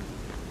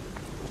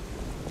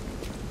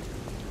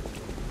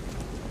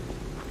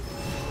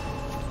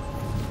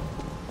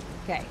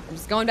 Okay, I'm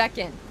just going back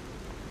in.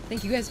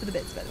 Thank you guys for the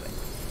bits, by the way.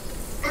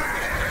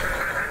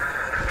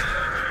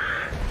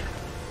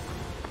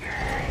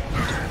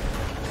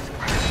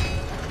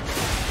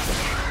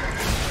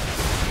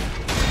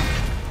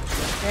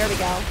 There we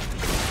go.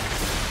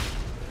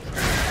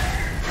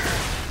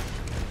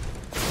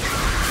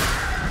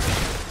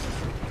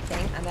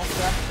 Dang, I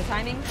messed up the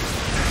timing.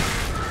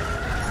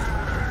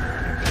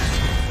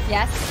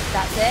 Yes,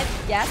 that's it.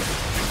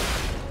 Yes.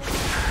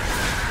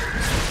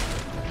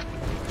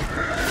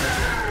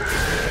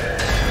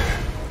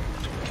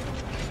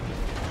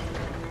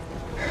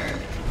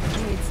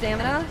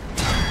 Stamina.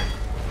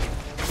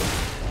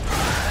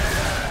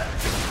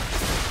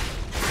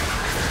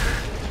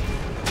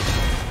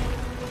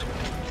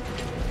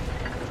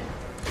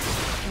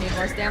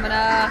 more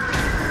stamina.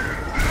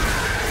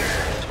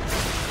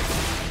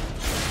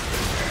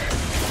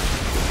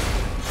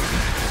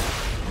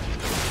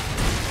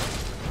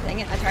 Dang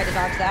it, I tried to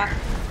dodge that.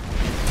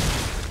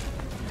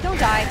 Don't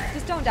die.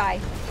 Just don't die.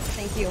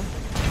 Thank you.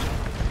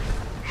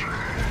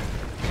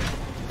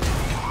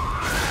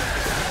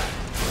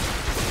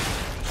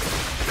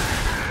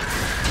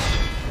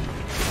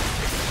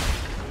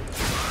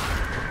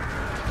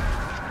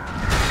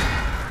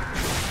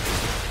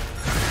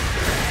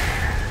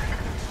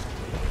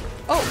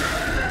 Oh!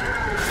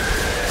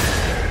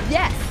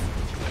 Yes!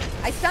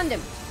 I stunned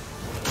him.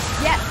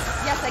 Yes!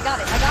 Yes, I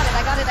got it. I got it.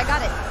 I got it. I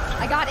got it.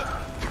 I got it.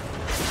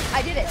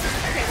 I did it.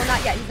 Okay, well,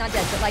 not yet. He's not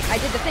dead, but, like, I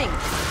did the thing.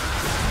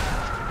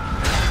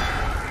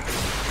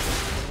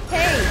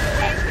 Hey!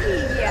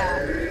 Hey! Yeah.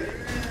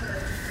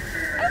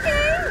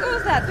 Okay, what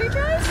was that? 3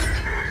 tries?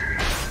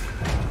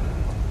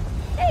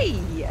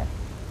 Hey!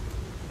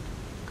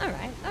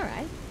 Alright,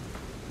 alright.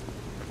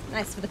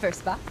 Nice for the first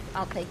spot.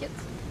 I'll take it.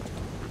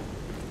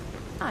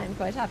 I'm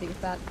quite happy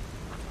with that.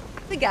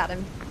 We got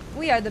him.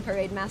 We are the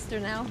parade master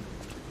now.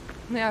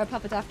 We are a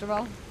puppet after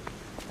all.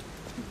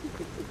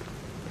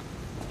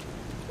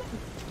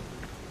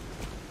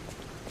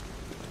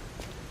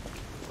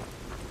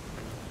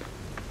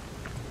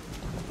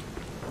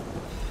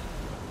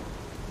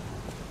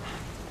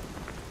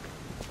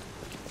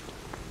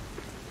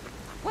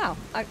 Wow.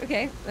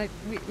 Okay.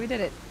 We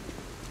did it.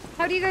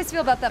 How do you guys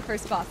feel about that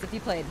first boss if you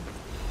played?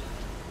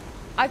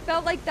 I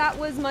felt like that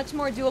was much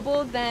more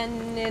doable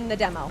than in the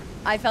demo.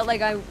 I felt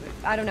like I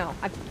don't know.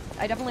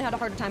 I definitely had a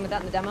harder time with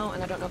that in the demo,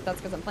 and I don't know if that's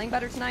because I'm playing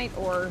better tonight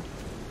or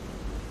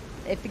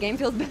if the game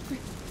feels better.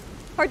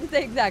 Hard to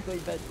say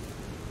exactly, but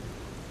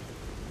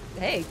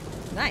hey,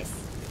 nice.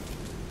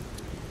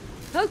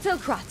 Hotel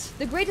Krat,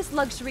 the greatest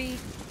luxury.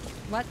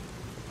 What?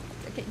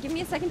 Okay, give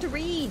me a second to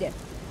read.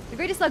 The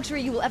greatest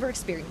luxury you will ever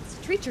experience.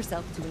 Treat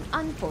yourself to an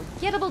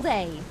unforgettable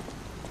day.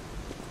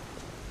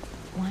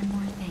 One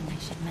more thing I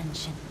should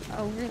mention.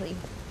 Oh, really?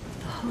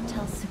 The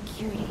hotel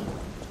security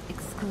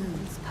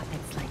excludes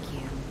puppets like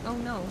you. Oh,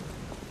 no.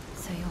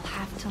 So you'll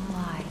have to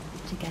lie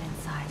to get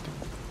inside.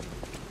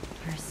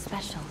 You're a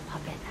special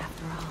puppet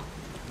after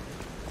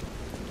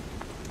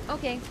all.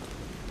 Okay.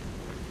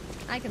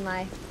 I can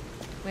lie.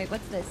 Wait,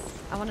 what's this?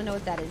 I want to know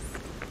what that is.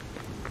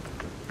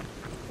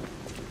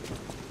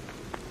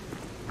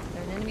 Is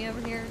there an enemy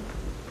over here?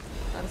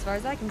 Not as far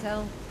as I can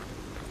tell.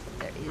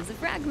 There is a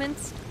fragment.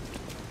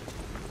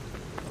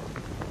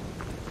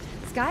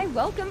 Sky,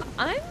 welcome.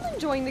 I'm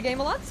enjoying the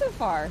game a lot so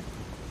far.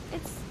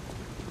 It's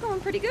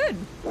going pretty good.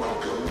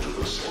 Welcome to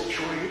the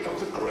sanctuary of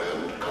the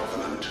Grand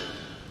Covenant.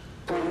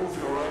 Prove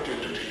your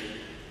identity.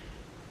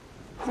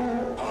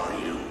 Who are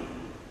you?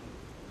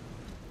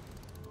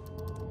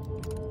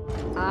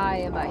 I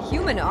am a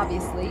human,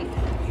 obviously.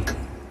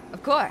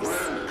 Of course.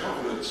 Grand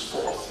Covenant's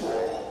fourth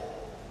law.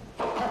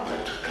 A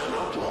puppet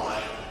cannot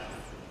lie.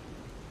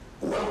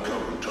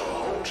 Welcome to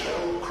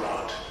Hotel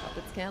Krat.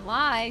 Puppets can't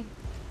lie.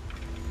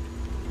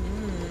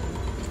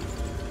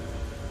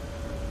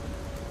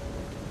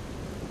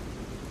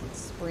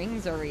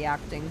 Springs are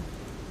reacting.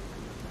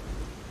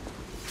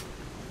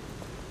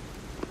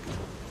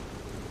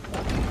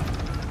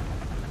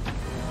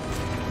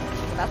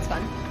 That's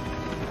fun. I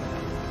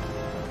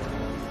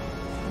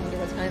wonder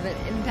what kind of an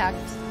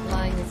impact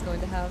lying is going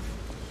to have.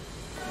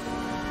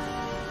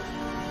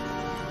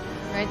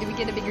 Right, did we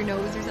get a bigger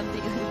nose or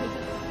something?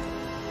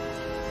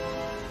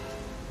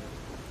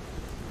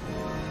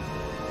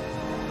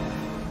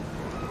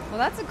 Well,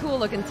 that's a cool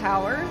looking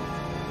tower.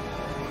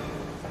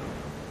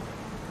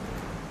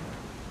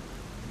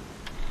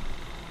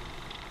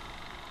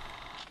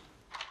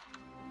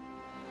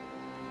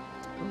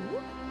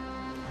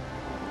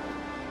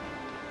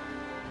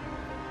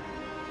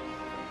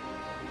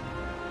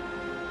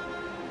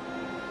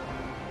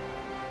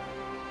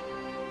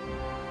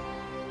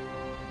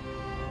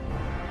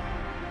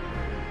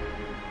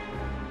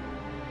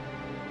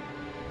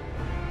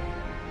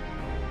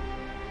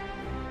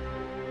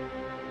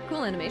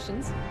 Cool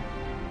animations. Is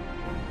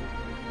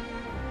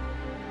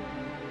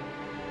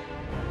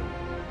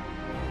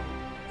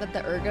that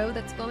the ergo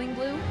that's glowing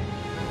blue?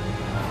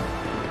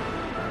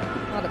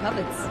 A lot of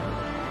puppets.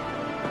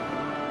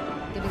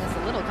 Giving us a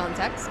little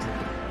context.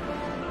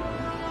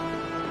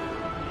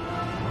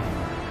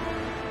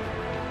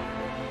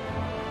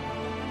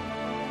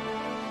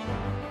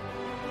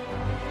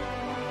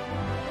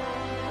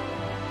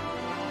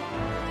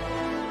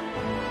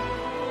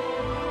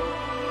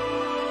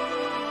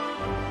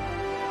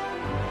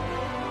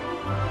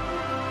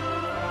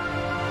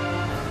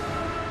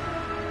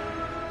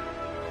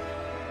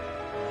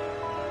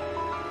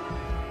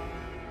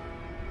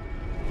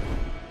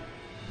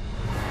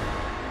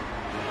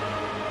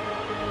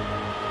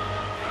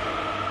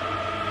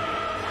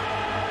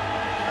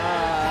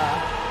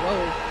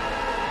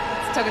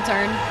 Took a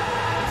turn.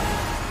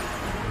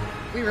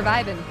 We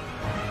revive him.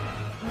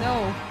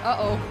 No.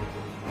 Uh-oh.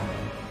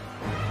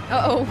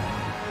 Uh-oh.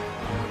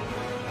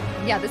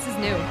 Yeah, this is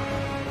new.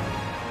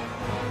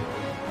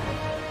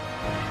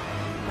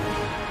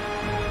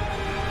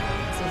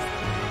 This is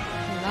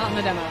not in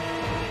the demo.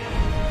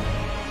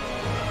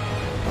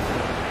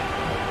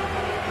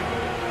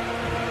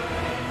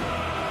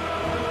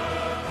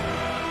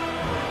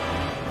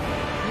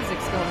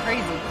 Music's going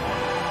crazy.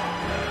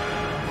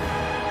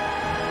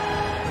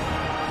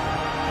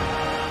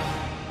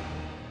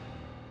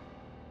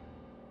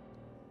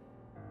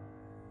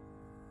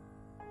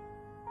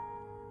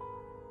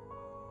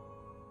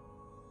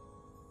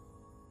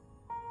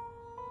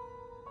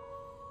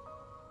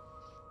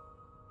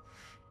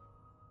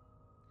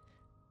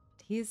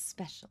 He is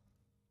special.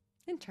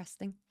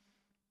 Interesting.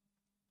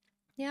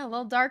 Yeah, a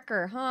little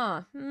darker,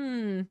 huh?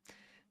 Ooh.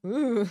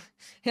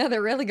 Yeah,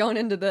 they're really going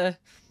into the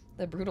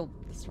brutal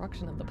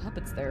destruction of the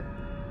puppets there.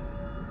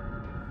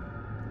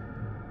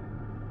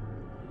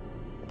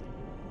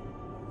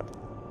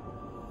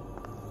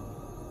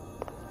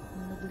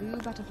 And the blue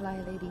butterfly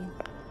lady.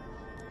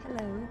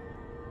 Hello.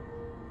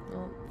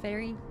 Well,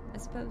 fairy, I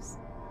suppose.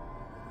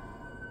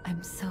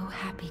 I'm so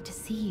happy to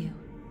see you.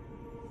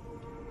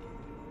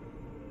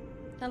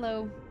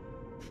 Hello.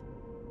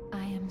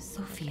 I am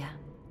Sophia.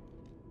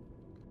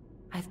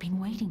 I've been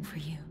waiting for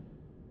you.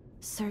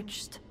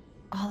 Searched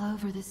all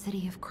over the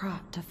city of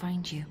Krat to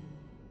find you.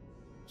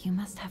 You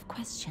must have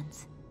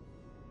questions.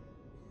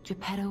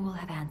 Geppetto will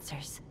have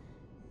answers,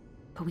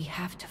 but we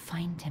have to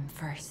find him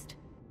first.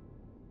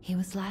 He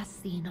was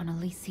last seen on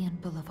Elysian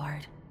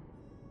Boulevard.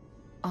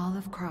 All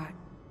of Krat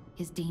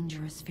is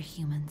dangerous for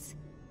humans,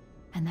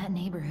 and that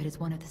neighborhood is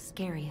one of the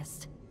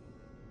scariest.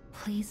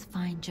 Please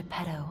find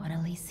Geppetto on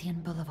Elysian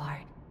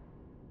Boulevard.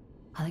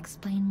 I'll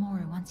explain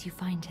more once you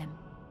find him.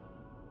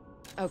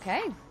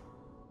 Okay.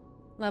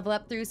 Level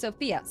up through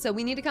Sophia. So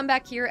we need to come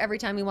back here every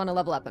time we want to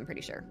level up, I'm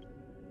pretty sure.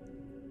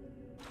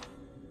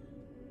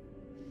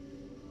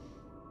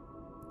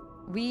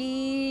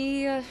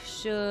 We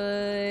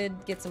should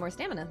get some more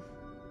stamina.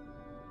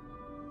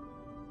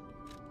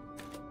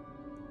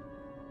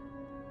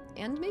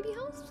 And maybe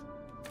health?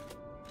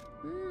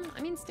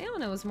 I mean,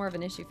 stamina was more of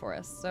an issue for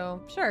us,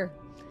 so sure.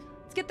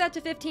 Let's get that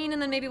to 15,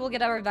 and then maybe we'll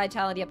get our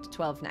vitality up to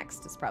 12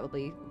 next, is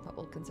probably what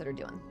we'll consider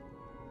doing.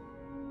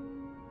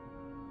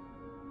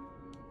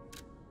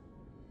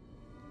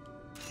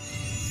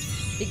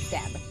 Big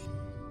stab.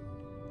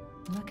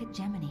 Look at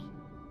Gemini.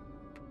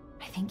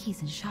 I think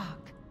he's in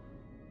shock.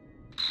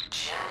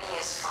 Jenny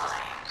is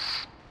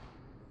fine.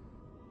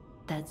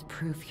 That's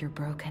proof you're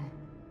broken.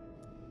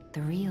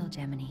 The real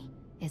Gemini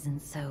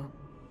isn't so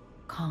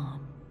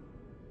calm.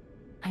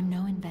 I'm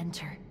no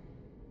inventor,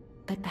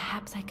 but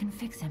perhaps I can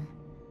fix him.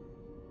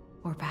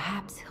 Or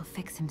perhaps he'll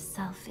fix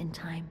himself in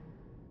time.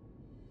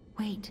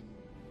 Wait,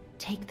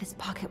 take this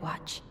pocket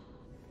watch.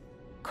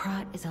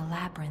 Krat is a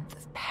labyrinth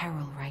of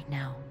peril right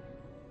now.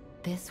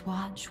 This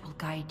watch will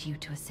guide you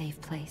to a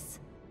safe place.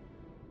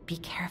 Be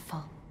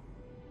careful,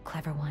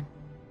 clever one.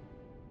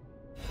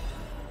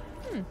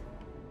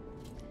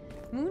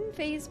 Moon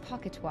phase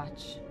pocket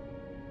watch.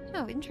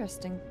 Oh,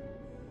 interesting.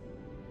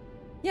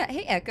 Yeah,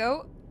 hey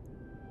Echo.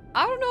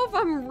 I don't know if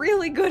I'm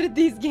really good at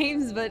these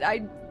games, but I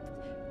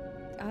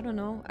don't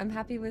know. I'm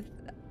happy with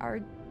our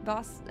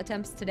boss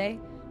attempts today.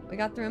 We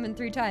got through them in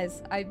 3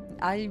 tries.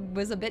 I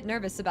was a bit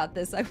nervous about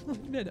this. I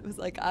was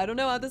like, I don't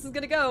know how this is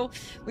gonna go.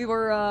 We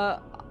were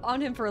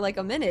on him for like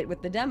a minute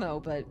with the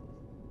demo, but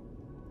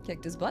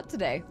kicked his butt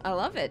today. I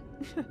love it.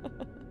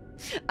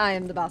 I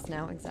am the boss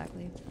now,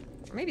 exactly.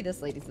 Or maybe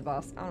this lady's the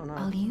boss. I don't know.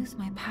 I'll use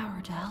my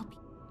power to help you.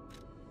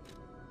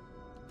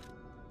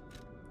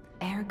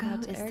 Ergo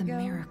is the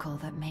miracle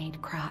that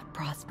made Krat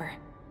prosper.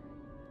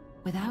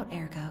 Without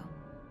Ergo,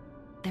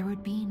 there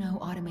would be no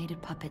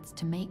automated puppets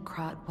to make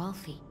Krat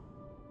wealthy.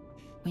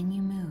 When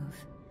you move,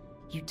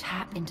 you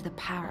tap into the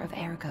power of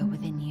Ergo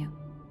within you.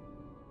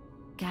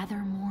 Gather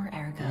more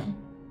Ergo.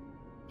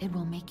 It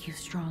will make you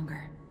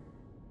stronger.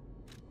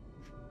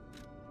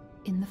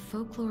 In the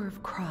folklore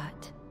of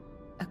Krat,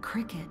 a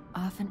cricket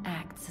often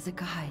acts as a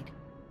guide.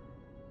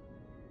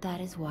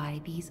 That is why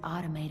these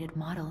automated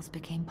models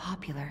became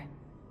popular.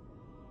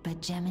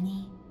 But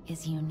Gemini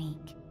is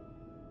unique.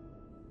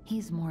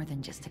 He's more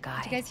than just a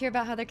guide. Did you guys hear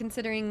about how they're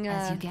considering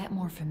as you get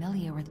more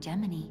familiar with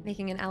Gemini,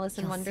 making an Alice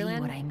in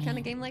Wonderland kind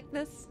of game like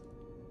this?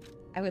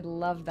 I would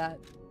love that.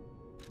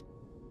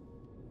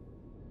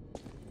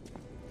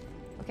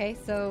 Okay,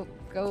 so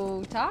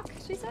go talk,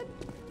 she said?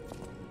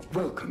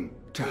 Welcome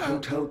to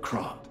Hotel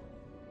Krat.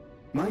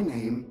 My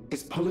name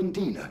is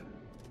Polendina,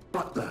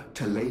 butler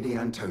to Lady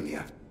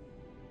Antonia.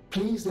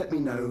 Please let me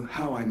know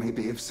how I may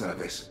be of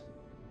service.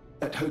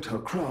 At Hotel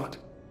Krat,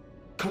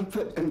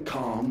 comfort and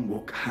calm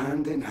walk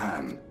hand in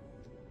hand.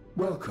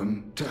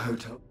 Welcome to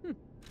Hotel...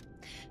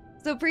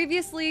 So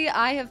previously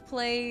I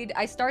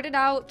started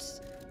out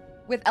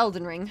with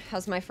Elden Ring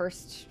as my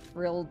first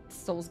real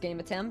Souls game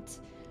attempt.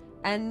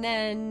 And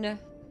then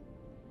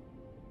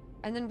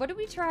what did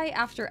we try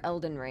after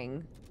Elden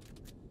Ring?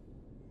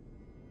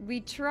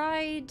 We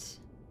tried...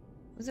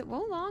 Was it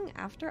Wo Long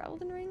after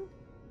Elden Ring?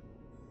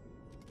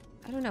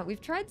 I don't know. We've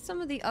tried some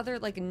of the other,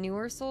 like,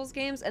 newer Souls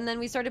games, and then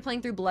we started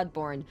playing through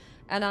Bloodborne.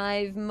 And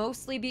I've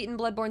mostly beaten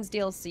Bloodborne's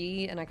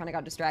DLC, and I kind of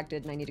got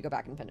distracted, and I need to go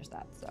back and finish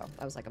that. So,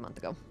 that was like a month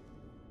ago.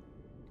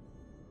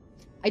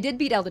 I did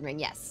beat Elden Ring,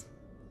 yes.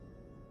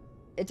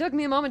 It took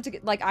me a moment to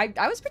get, like,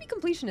 I was pretty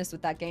completionist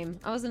with that game.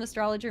 I was an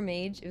astrologer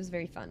mage. It was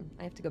very fun.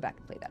 I have to go back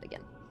and play that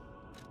again.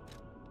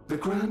 The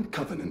Grand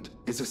Covenant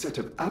is a set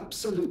of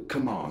absolute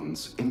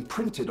commands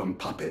imprinted on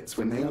puppets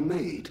when they are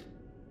made.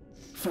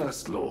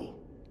 First law.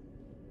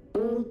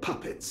 All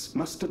puppets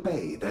must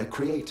obey their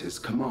creator's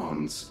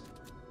commands.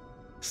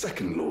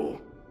 Second law.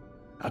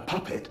 A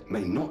puppet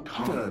may not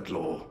harm. Third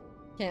law.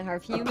 Can't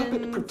harm A humans.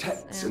 puppet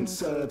protects and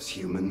serves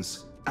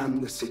humans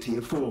and the city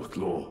of fourth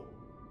law.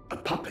 A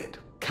puppet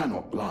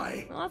cannot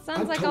lie. Well, it sounds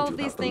I've like told all you of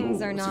these about the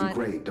things are laws not...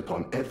 engraved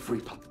upon every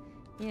puppet.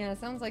 Yeah, it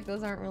sounds like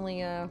those aren't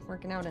really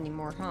working out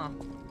anymore, huh?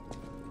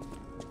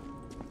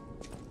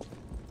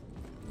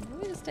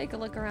 Let me just take a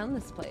look around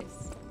this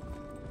place.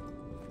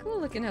 Cool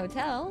looking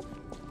hotel.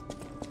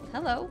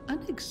 Hello.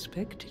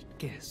 Unexpected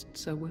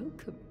guests are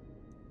welcome.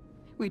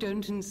 We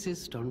don't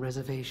insist on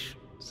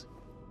reservations.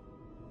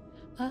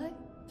 I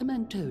am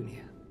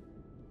Antonia,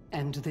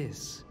 and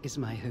this is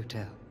my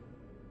hotel.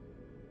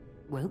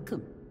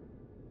 Welcome.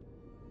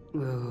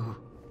 Oh,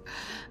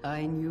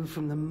 I knew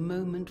from the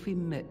moment we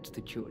met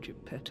that you're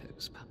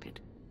Geppetto's puppet.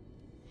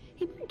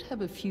 He might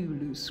have a few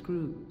loose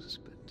screws,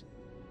 but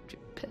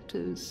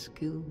Geppetto's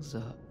skills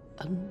are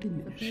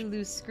undiminished. A few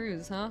loose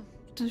screws, huh?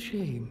 It's a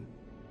shame.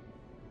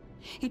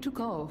 He took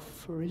off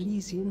for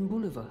Elysian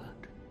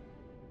Boulevard,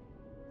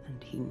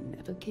 and he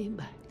never came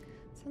back.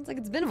 Sounds like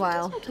it's been a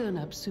while. If he doesn't turn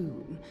up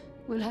soon,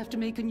 we'll have to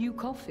make a new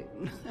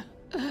coffin.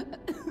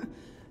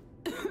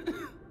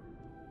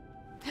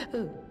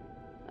 Oh,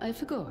 I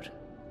forgot.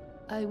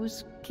 I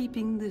was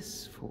keeping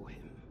this for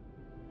him.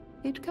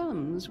 It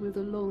comes with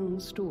a long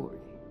story,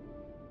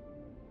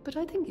 but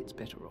I think it's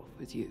better off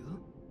with you.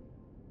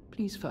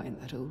 Please find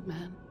that old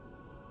man,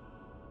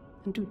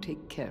 and do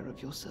take care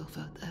of yourself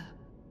out there.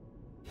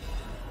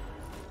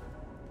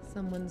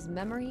 Someone's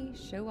memory,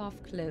 show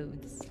off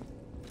clothes.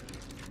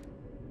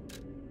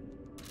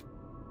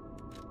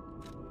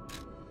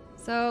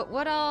 So,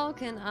 what all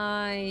can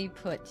I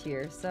put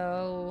here?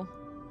 So,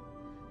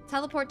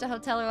 teleport to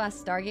hotel or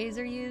last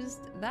stargazer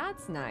used.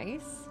 That's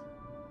nice.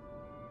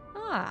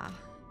 Ah.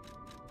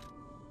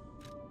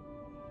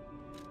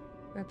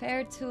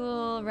 Repair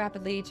tool,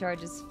 rapidly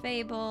charges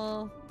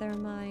Fable,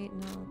 Thermite,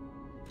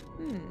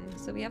 no.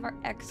 So we have our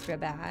extra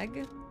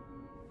bag.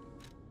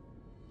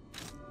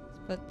 Let's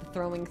put the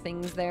throwing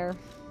things there.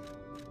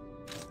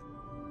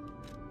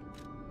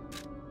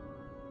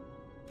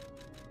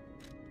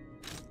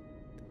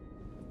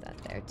 Put that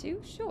there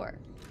too, sure.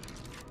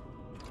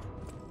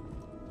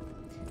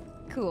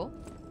 Cool.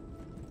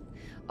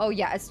 Oh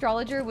yeah,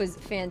 Astrologer was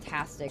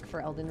fantastic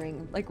for Elden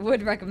Ring. Like,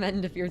 would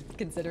recommend if you're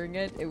considering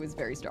it. It was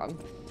very strong.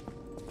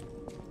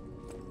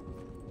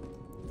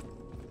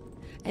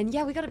 And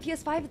yeah, we got a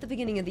PS5 at the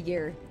beginning of the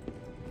year.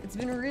 It's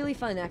been really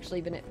fun,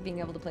 actually, being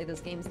able to play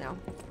those games now.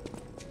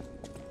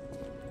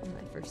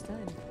 My first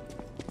time.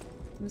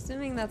 I'm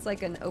assuming that's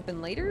like an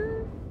open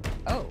later?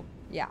 Oh,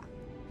 yeah.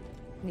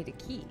 Need a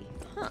key.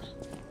 Huh.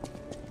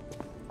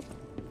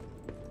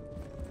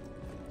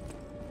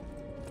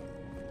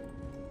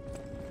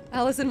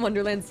 Alice in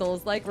Wonderland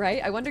Souls-like,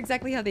 right? I wonder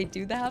exactly how they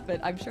do that, but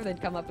I'm sure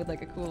they'd come up with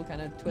like a cool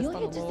kind of twist You're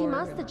on here the to lore. see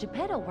Master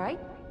Geppetto, right?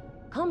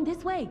 Come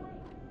this way.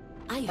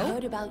 I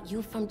heard about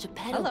you from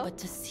Geppetto, Hello. but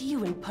to see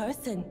you in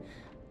person...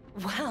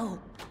 Wow.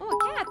 Oh,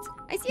 a cat!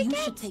 I see a You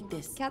cat! should take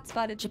this. Cat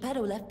spotted.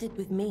 Geppetto left it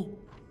with me.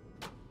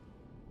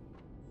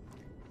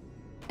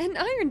 And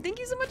Iron, thank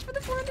you so much for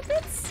the 400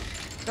 bits!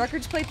 Dark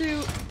Ridge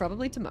playthrough,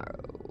 probably tomorrow.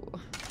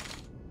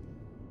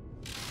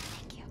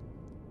 Thank you.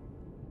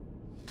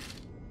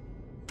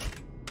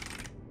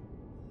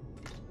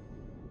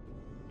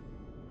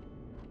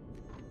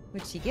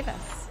 What'd she give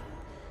us?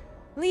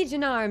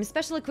 Legion Arm,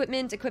 special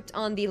equipment equipped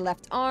on the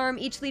left arm.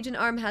 Each Legion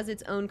Arm has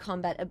its own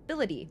combat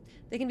ability.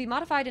 They can be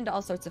modified into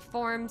all sorts of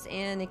forms,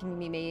 and they can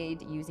be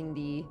made using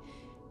the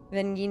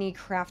Vengini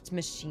craft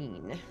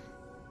machine.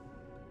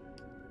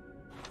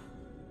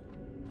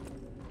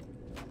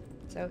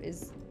 So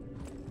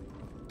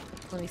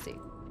let me see.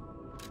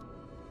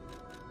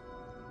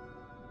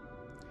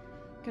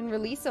 Can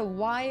release a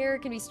wire,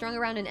 can be strung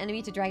around an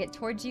enemy to drag it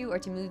towards you or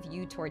to move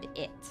you toward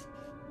it.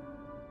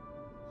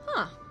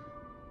 Huh.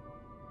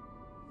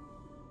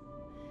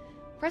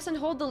 Press and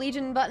hold the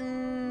Legion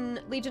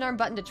Arm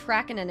button to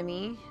track an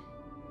enemy.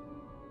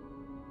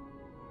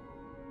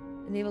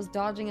 Enables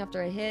dodging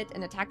after a hit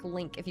and attack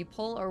link. If you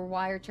pull or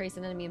wire trace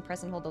an enemy and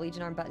press and hold the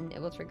Legion Arm button,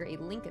 it will trigger a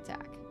link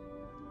attack.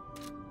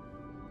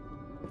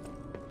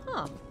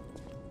 Huh.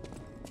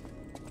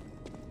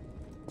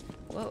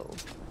 Whoa.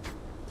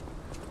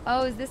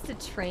 Oh, is this to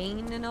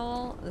train and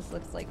all? This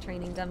looks like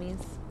training dummies.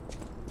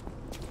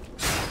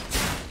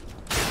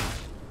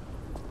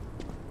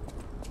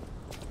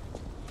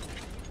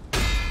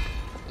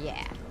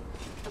 Yeah.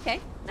 Okay,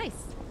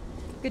 nice.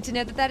 Good to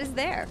know that that is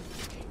there.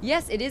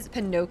 Yes, it is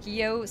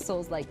Pinocchio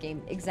Souls-like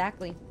game.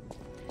 Exactly.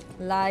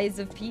 Lies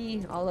of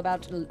P, all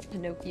about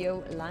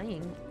Pinocchio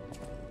lying.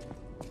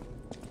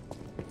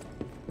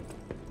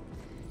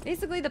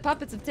 Basically, the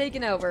puppets have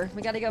taken over.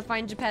 We gotta go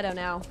find Geppetto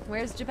now.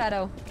 Where's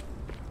Geppetto?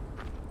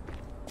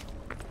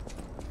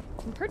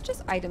 And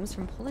purchase items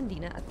from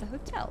Polendina at the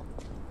hotel.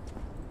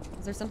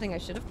 Is there something I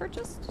should have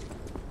purchased?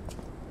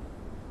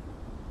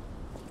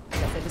 I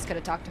guess I just could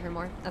have talked to her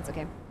more. That's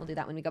okay. We'll do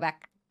that when we go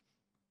back.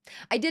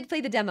 I did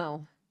play the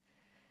demo.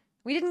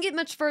 We didn't get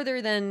much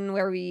further than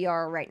where we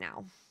are right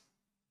now.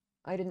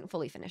 I didn't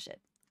fully finish it.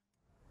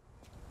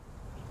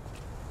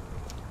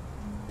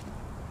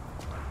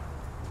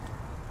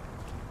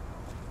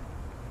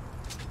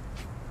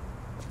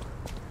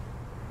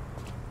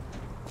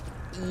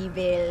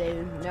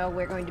 Evil. No,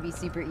 we're going to be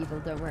super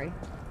evil, don't worry.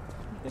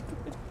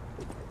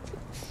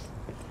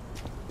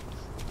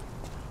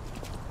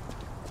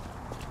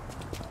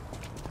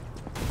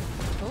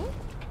 Oh?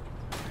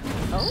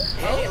 Oh?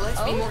 Hey,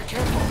 let's be more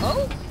careful.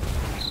 Oh?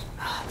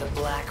 The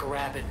Black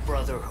Rabbit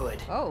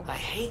Brotherhood. Oh. I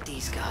hate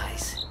these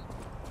guys.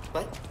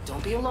 But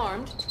don't be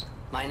alarmed.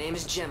 My name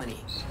is Gemini.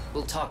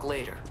 We'll talk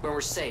later, when we're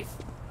safe.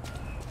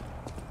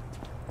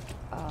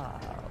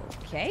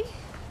 Okay.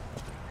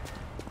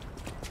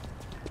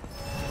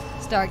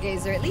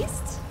 Stargazer, at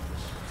least.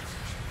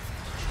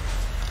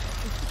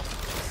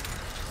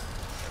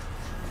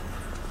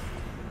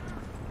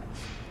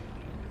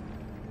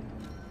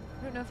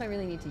 I don't know if I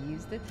really need to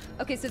use this.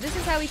 Okay, so this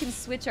is how we can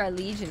switch our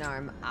Legion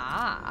arm.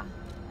 Ah.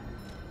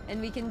 And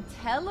we can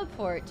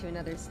teleport to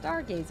another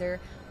Stargazer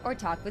or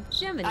talk with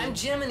Gemini. I'm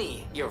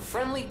Gemini, your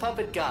friendly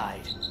puppet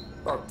guide.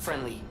 Or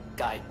friendly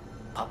guide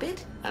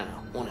puppet? I don't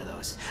know, one of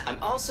those.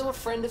 I'm also a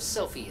friend of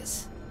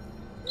Sophia's.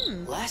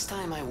 Last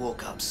time I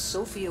woke up,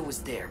 Sophia was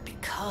there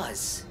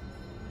because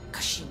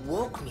she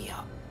woke me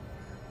up.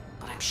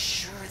 But I'm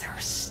sure there are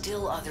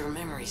still other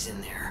memories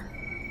in there.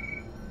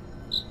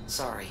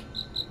 Sorry.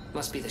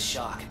 Must be the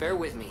shock. Bear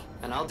with me,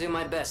 and I'll do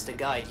my best to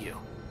guide you.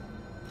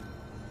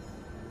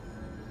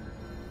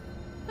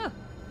 Huh.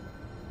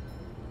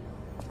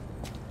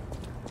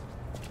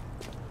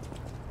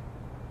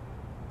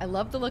 I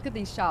love the look of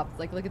these shops.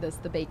 Like, look at this,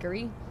 the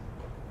bakery.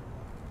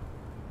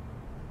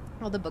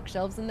 All the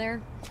bookshelves in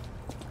there.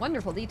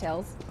 Wonderful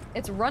details.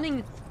 It's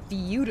running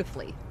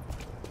beautifully.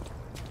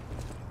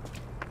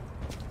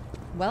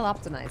 Well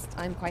optimized.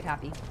 I'm quite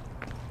happy.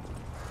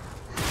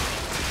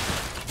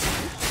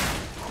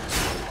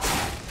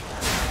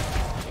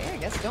 Okay, I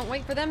guess don't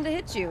wait for them to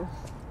hit you.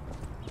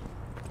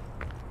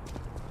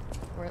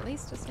 Or at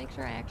least just make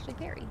sure I actually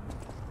parry.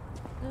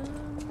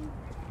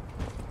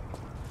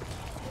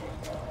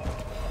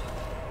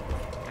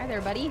 Hi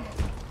there, buddy.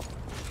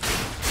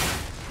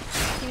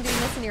 You doing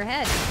this in your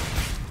head?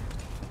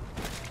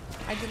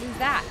 How'd you lose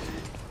that?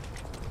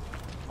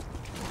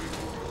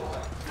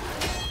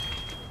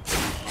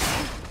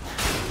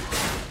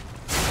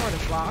 Sort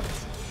of blocked.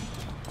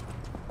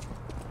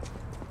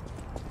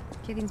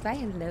 Everything's by.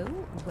 Hello.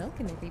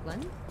 Welcome,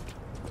 everyone.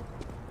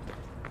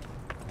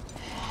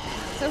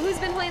 So who's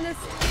been playing this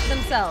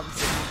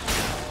themselves?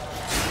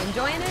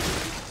 Enjoying it?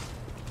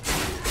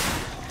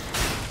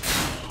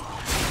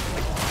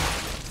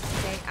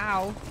 Okay,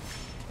 ow.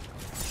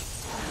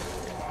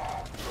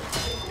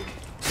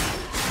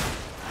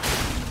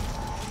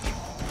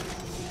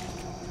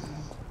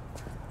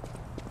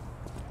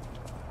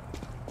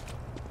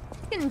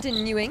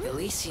 Continuing.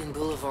 Elysian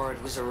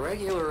Boulevard was a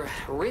regular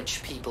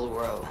rich people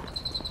row.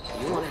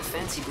 You wanted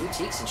fancy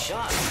boutiques and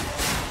shops.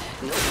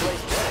 No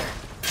place better.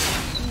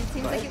 It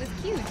seems like it was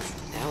cute.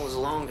 That was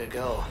long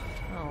ago.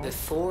 Oh.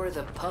 Before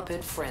the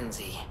puppet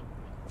frenzy.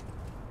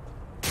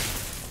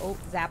 Oh,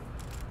 zap.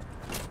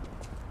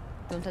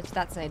 Don't touch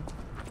that side.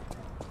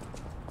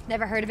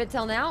 Never heard of it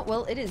till now.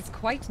 Well, it is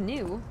quite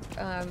new.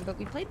 But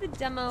we played the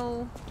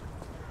demo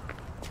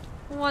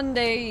one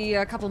day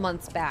a couple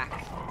months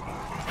back.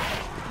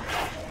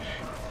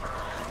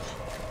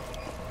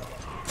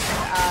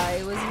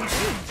 I was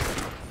intrigued.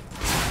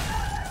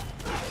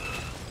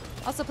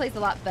 Also plays a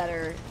lot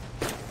better,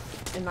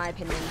 in my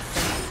opinion,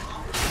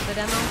 since the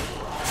demo.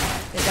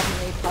 They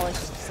definitely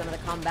polished some of the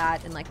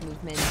combat and like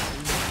movement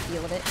and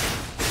feel of it.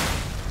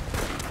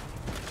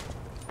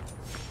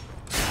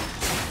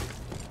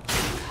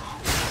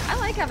 I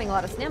like having a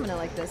lot of stamina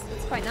like this.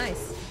 It's quite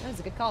nice. That was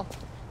a good call.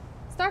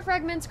 Star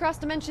fragments cross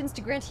dimensions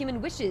to grant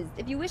human wishes.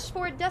 If you wish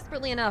for it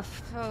desperately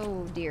enough.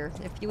 Oh dear.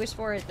 If you wish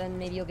for it, then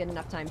maybe you'll get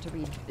enough time to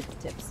read the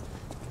tips.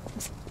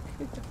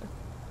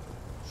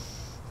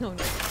 Oh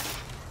no.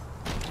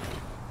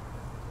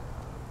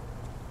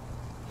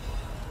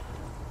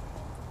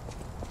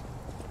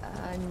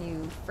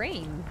 New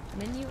frame.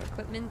 Menu,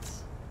 equipment.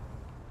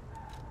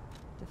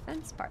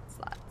 Defense part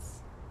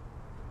slots.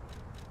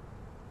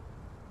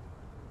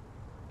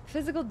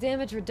 Physical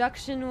damage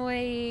reduction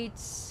weight.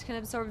 Can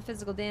absorb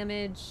physical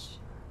damage.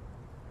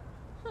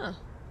 Huh.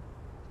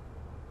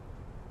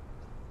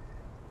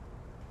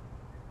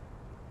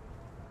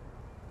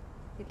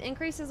 It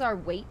increases our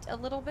weight a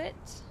little bit.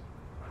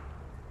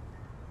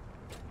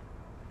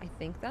 I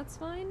think that's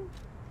fine.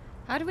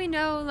 How do we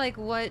know, like,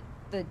 what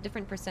the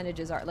different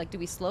percentages are? Like, do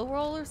we slow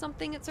roll or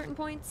something at certain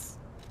points?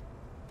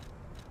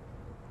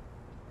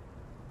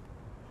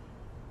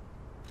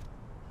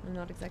 I'm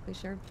not exactly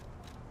sure.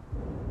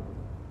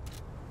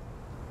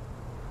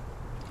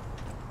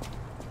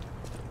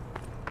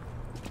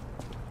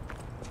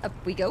 Up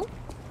we go.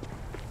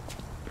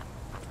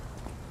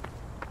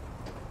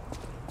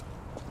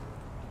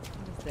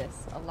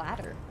 this? A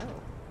ladder. Oh.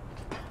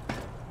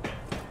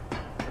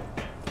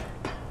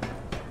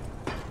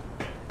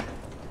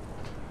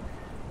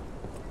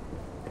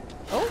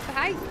 Oh,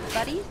 hi,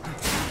 buddy.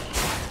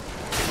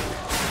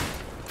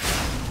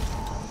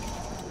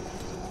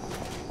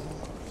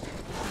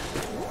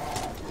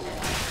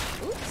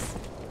 Oops.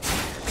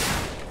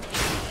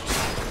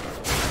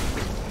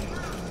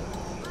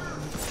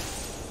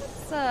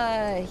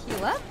 Let's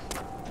heal up.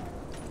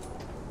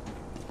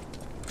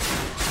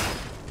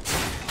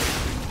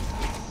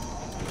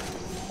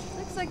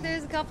 Looks like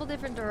there's a couple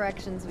different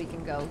directions we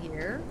can go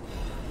here.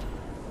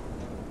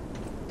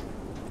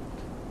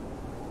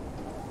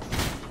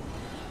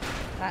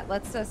 That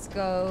lets us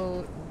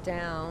go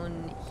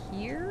down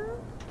here,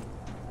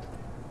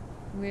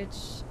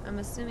 which I'm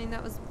assuming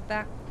that was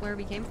back where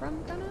we came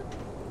from, kinda?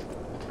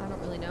 I don't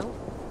really know.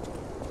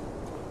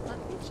 Let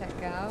me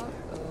check out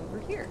over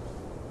here.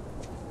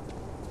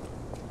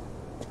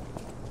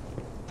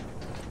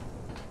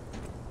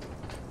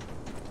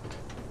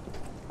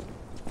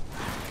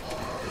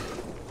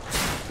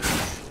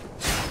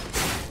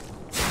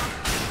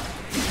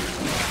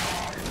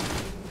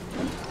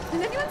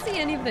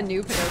 Any of the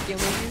new Pinocchio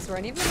movies? Were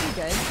any of them any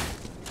good? I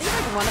think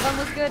like one of them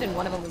was good and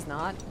one of them was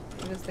not.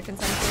 It was the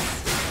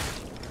consensus.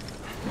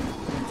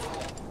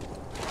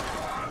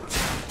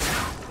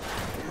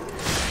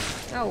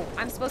 Oh,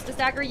 I'm supposed to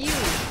stagger you.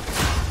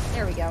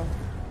 There we go.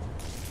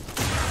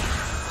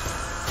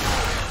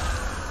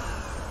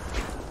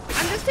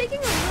 I'm just taking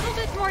a little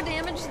bit more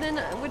damage than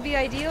would be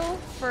ideal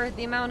for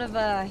the amount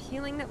of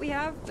healing that we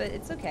have, but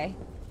it's okay.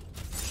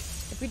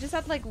 If we just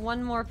had like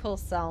one more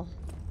pulse cell,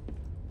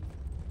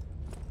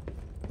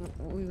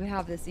 we would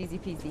have this easy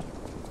peasy.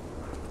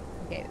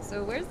 Okay,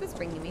 so where's this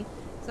bringing me?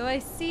 So I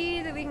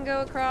see that we can go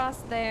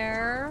across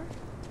there.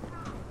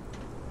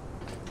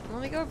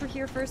 Let me go over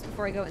here first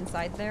before I go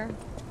inside there.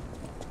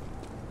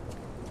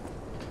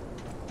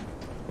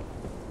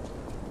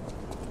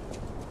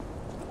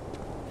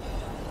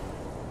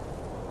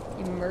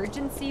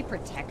 Emergency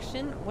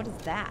protection? What is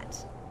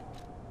that?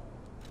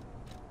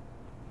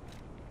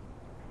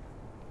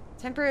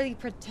 Temporarily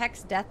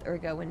protects death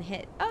ergo when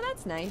hit. Oh,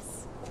 that's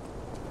nice.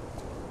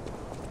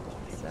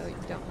 So you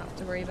don't have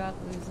to worry about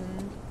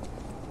losing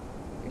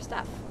your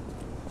stuff.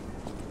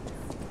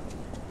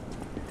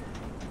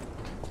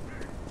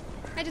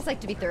 I just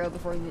like to be thorough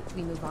before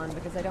we move on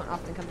because I don't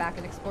often come back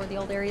and explore the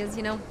old areas,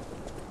 you know?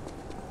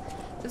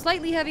 So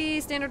slightly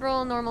heavy, standard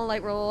roll, normal,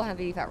 light roll,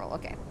 heavy, fat roll.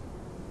 Okay.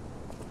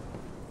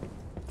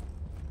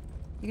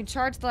 You can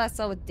charge the last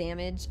cell with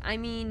damage. I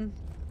mean,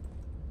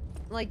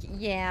 like,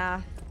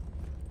 yeah.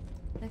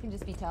 That can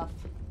just be tough.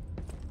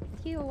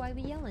 Hugh, why are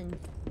we yelling?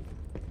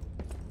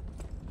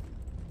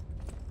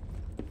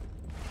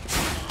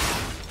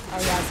 Oh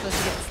yeah, I was supposed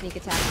to get the sneak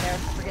attack there.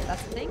 Forget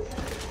that's the thing.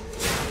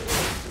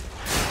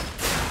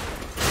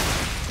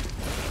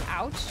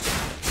 Ouch.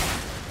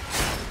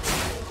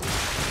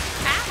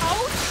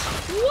 Ouch!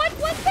 What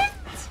was that?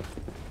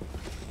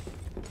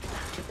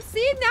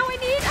 See, now I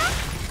need... Ah!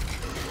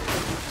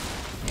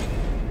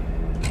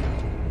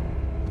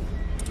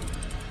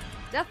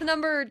 Death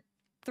number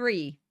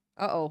 3.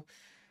 Uh-oh.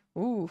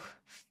 Ooh.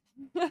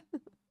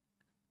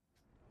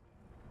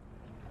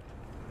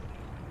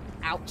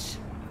 Ouch.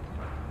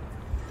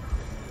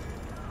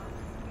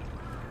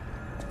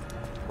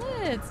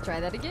 Let's try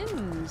that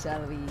again,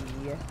 shall we?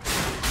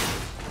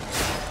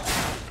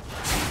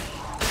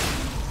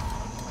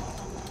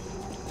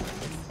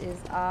 This is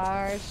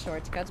our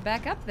shortcut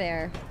back up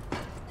there.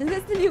 Is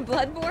this the new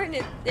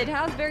Bloodborne? It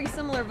has very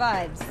similar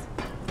vibes.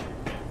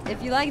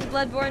 If you liked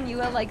Bloodborne, you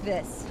will like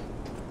this.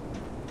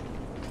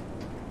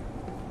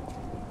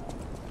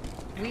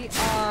 We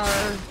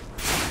are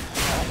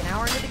like an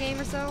hour into the game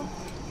or so.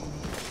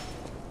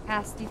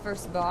 Past the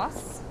first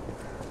boss.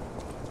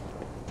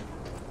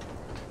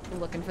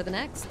 Looking for the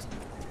next.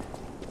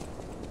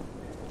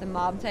 The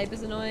mob type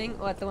is annoying.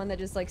 What, the one that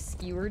just like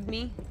skewered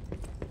me?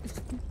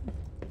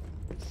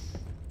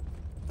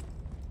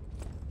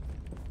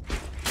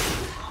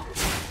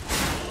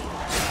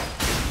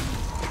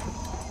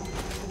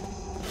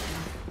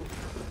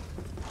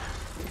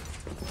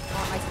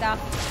 Want my stuff?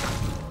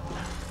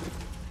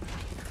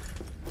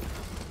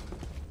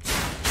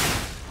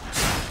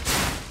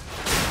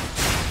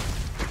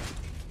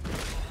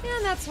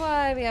 And that's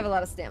why we have a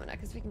lot of stamina,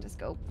 because we can just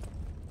go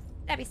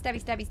stabby,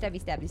 stabby, stabby,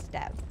 stabby, stabby,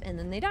 stab. And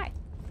then they die.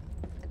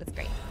 That's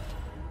great.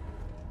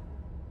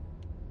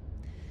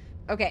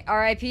 Okay,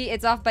 RIP,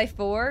 it's off by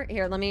 4.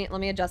 Here, let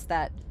me adjust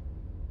that.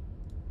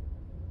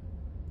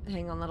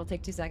 Hang on, that'll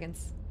take 2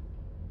 seconds.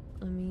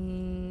 Let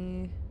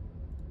me...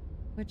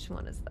 Which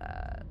one is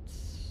that?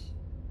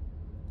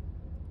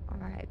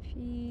 RIP...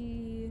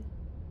 We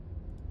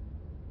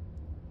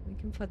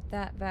can put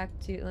that back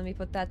to... Let me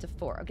put that to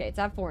 4. Okay, it's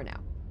at 4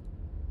 now.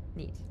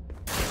 Neat.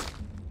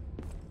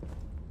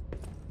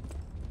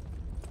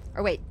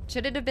 Or wait,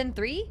 should it have been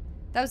 3?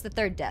 That was the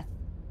 3rd death.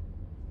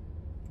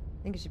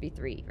 I think it should be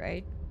 3,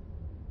 right?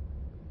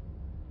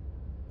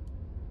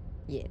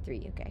 Yeah,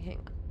 3. Okay, hang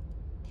on.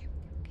 There.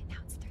 Okay, now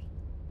it's 3.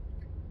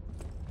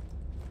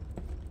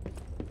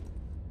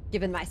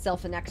 Giving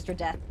myself an extra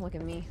death. Look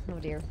at me. Oh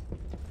dear.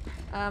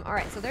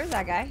 Alright, so there's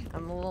that guy.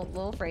 I'm a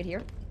little afraid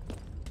here.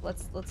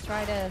 Let's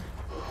try to...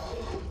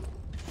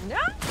 No!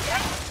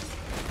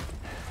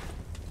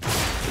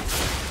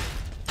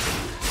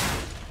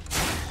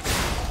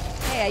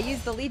 Hey, I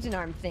used the Legion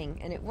Arm thing,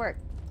 and it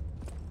worked.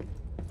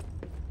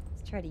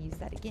 Let's try to use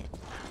that again.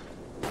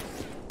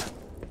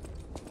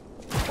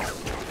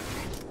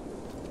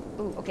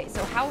 Ooh, okay,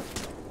 so how...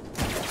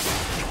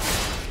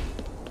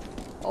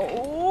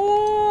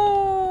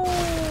 Oh!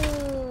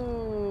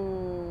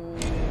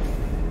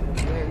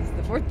 Where's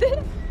the fourth bit?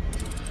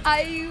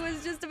 I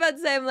was just about to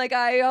say, I'm like,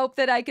 I hope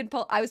that I could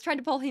pull... I was trying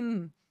to pull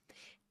him...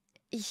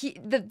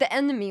 The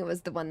enemy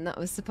was the one that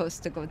was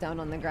supposed to go down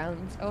on the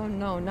ground. Oh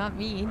no, not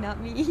me, not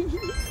me.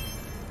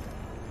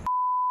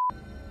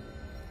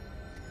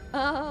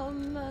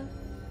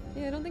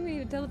 Yeah, I don't think we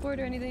need to teleport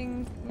or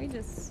anything.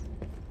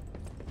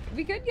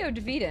 We could go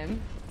defeat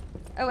him.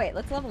 Oh wait,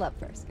 let's level up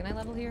first. Can I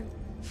level here?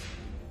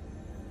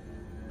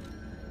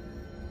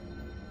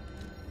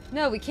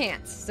 No, we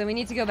can't, so we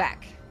need to go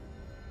back.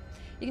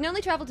 You can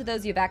only travel to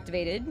those you've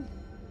activated.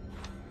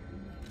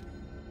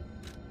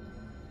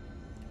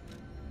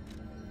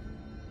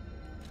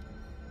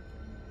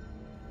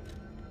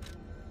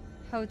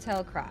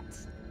 Hotel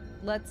Krat.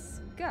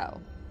 Let's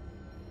go.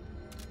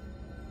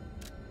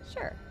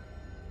 Sure.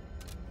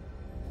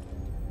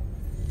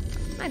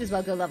 Might as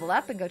well go level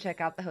up and go check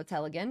out the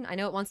hotel again. I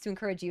know it wants to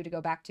encourage you to go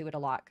back to it a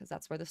lot, because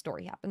that's where the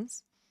story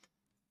happens.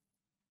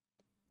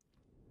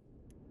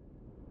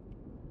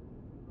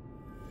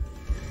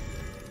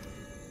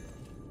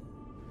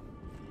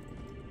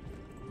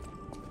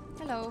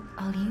 Hello.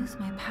 I'll use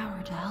my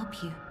power to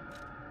help you.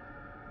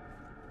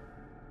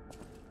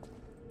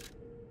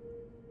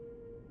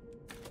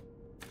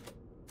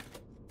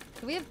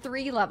 So we have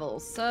 3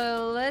 levels,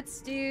 so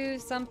let's do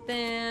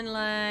something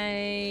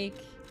like...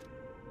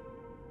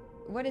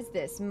 What is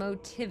this?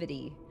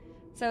 Motivity.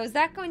 So is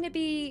that going to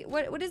be...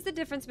 What is the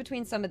difference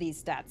between some of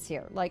these stats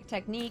here? Like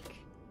technique?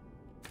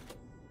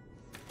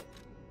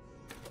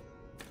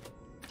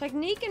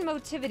 Technique and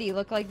motivity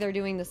look like they're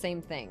doing the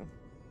same thing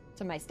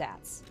to my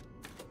stats.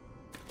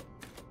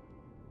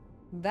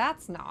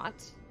 That's not.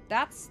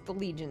 That's the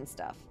Legion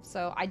stuff.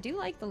 So I do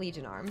like the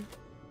Legion arm.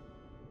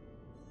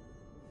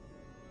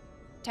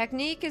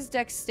 Technique is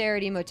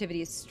dexterity,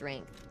 motivity is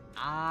strength.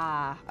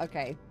 Ah,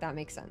 okay. That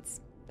makes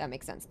sense. That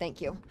makes sense. Thank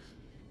you.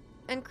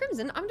 And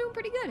Crimson, I'm doing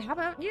pretty good. How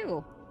about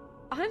you?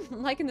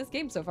 I'm liking this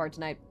game so far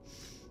tonight.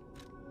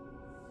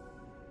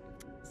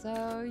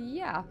 So,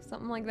 yeah.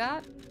 Something like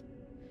that.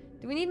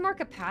 Do we need more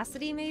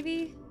capacity,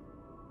 maybe?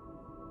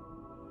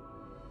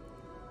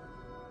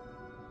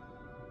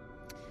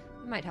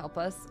 It might help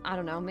us. I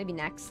don't know. Maybe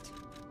next.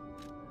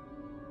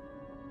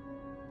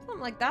 Something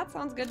like that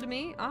sounds good to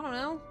me. I don't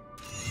know.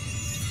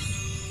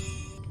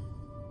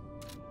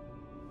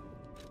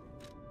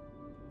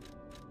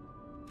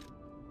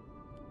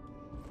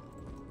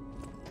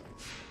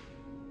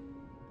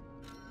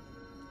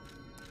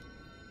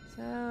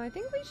 So, I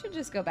think we should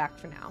just go back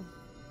for now.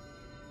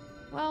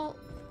 Well,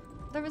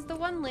 there was the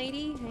one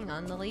lady. Hang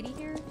on, the lady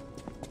here?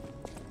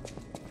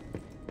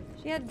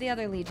 She had the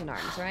other Legion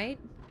arms, right?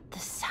 The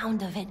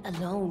sound of it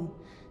alone.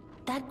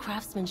 That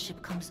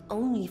craftsmanship comes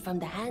only from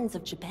the hands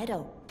of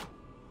Geppetto.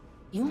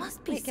 You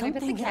must be Wait, can I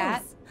pet the something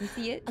cat? else. You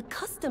see it? A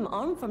custom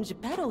arm from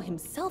Geppetto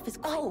himself is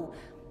quite... Oh,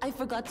 I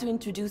forgot to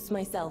introduce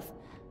myself.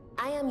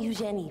 I am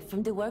Eugenie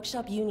from the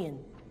Workshop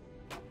Union.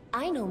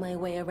 I know my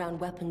way around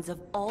weapons of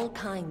all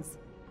kinds.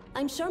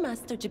 I'm sure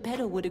Master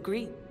Geppetto would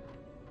agree.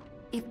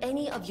 If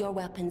any of your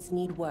weapons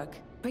need work,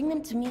 bring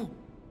them to me.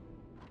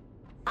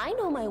 I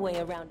know my way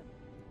around.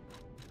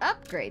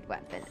 Upgrade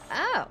weapon.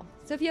 Oh,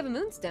 so if you have a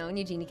moonstone,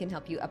 Eugenie can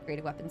help you upgrade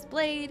a weapon's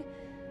blade.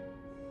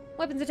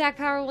 Weapon's attack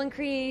power will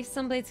increase.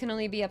 Some blades can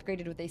only be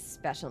upgraded with a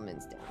special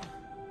moonstone.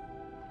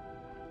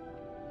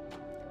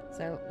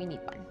 So we need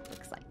one,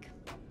 looks like.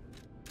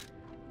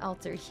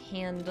 Alter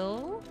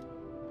handle.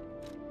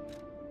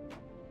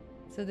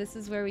 So this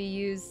is where we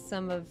use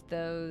some of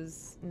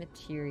those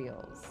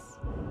materials.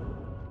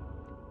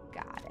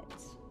 Got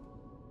it.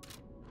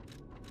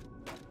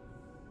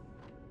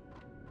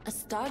 A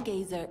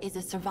stargazer is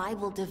a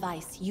survival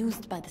device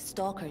used by the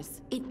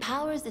stalkers. It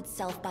powers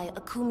itself by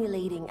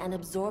accumulating and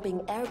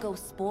absorbing ergo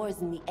spores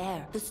in the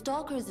air. The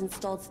stalkers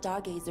installed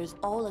stargazers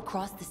all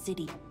across the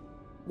city.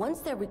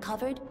 Once they're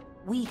recovered,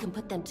 we can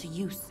put them to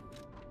use.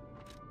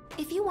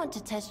 If you want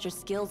to test your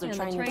skills or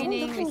try new, don't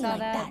look at me like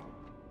that.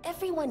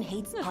 Everyone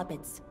hates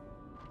puppets.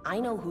 I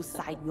know whose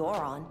side you're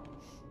on.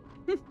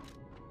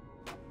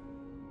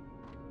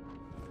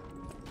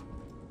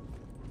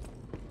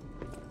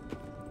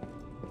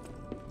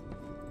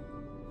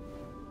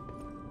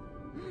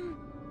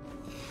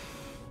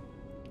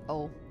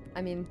 Oh,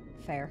 I mean,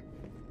 fair.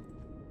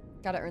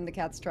 Gotta earn the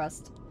cat's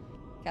trust.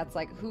 Cat's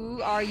like,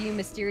 who are you,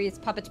 mysterious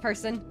puppet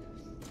person?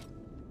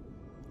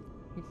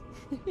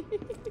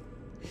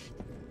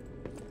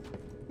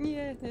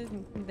 Yeah,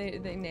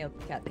 they nailed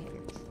the cat behavior.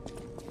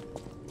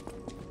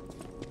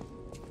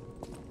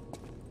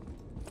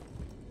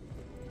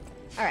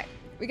 Alright,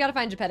 We gotta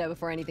find Geppetto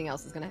before anything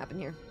else is gonna happen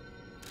here.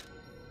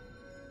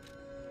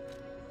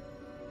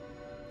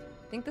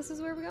 Think this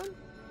is where we're going?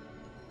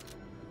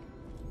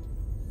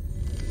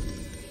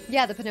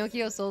 Yeah, the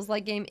Pinocchio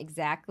Souls-like game,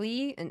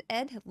 exactly. And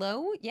Ed,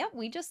 hello? Yep,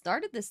 we just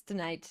started this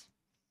tonight.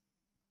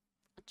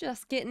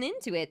 Just getting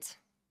into it.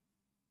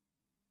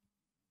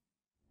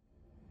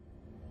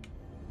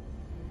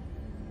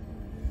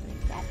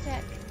 That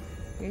check.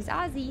 Here's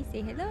Ozzy.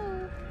 Say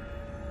hello.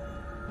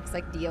 Looks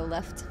like Dio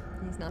left.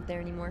 He's not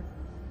there anymore.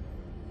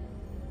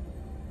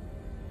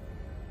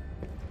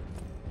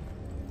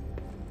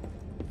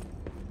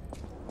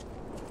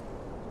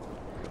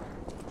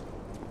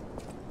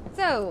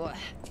 So,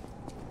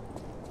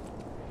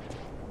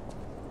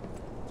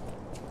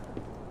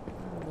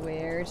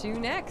 where to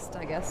next?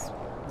 I guess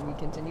we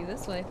continue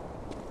this way.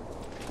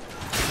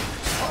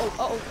 Uh-oh,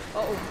 uh-oh,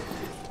 uh-oh.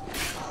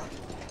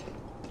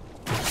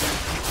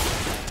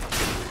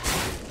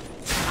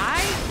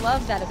 I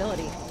love that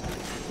ability.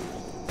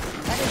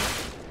 That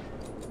is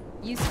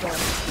useful.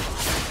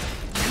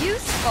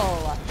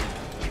 Useful!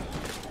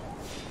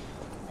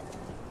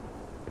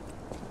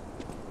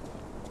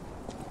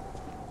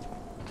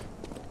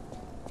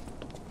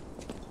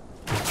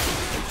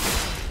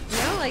 You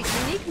know, like,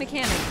 unique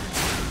mechanic.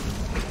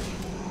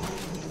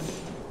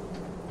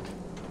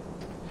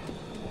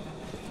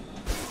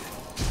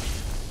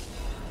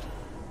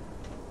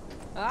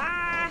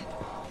 Ah!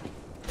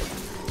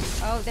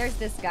 Oh, there's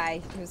this guy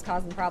who was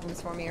causing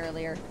problems for me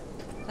earlier.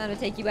 Time to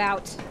take you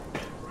out.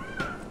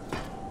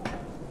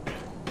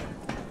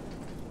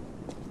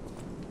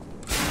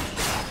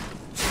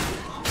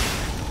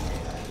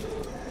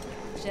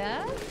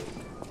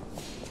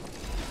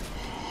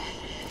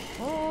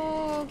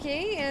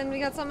 Okay, and we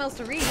got something else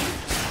to read.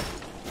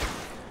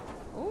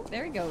 Oh,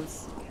 there he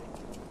goes.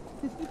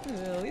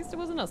 At least it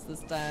wasn't us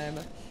this time.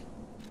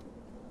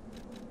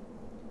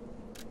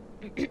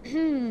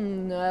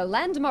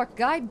 Landmark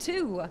Guide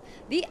 2.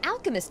 The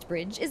Alchemist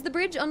Bridge is the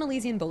bridge on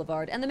Elysian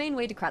Boulevard and the main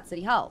way to Krat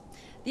City Hall.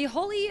 The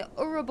Holy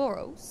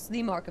Ouroboros,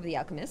 the mark of the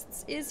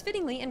alchemists, is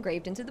fittingly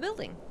engraved into the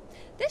building.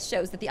 This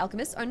shows that the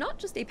alchemists are not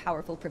just a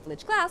powerful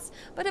privileged class,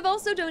 but have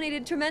also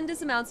donated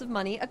tremendous amounts of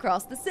money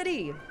across the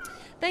city.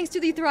 Thanks to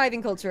the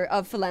thriving culture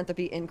of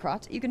philanthropy in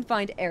Krat, you can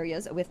find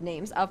areas with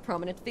names of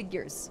prominent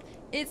figures.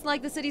 It's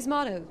like the city's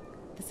motto,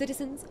 the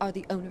citizens are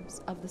the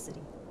owners of the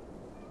city.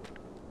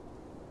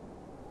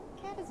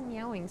 Cat is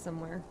meowing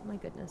somewhere, my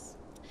goodness.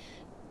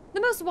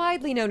 The most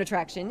widely known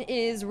attraction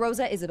is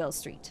Rosa Isabel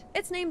Street.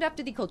 It's named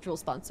after the cultural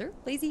sponsor,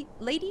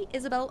 Lady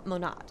Isabel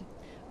Monod.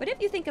 But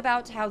if you think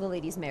about how the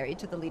lady's married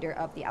to the leader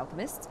of the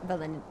alchemists,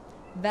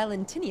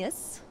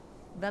 Valentinus,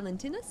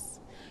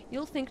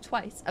 you'll think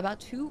twice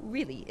about who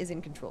really is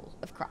in control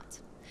of Krat.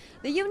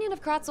 The union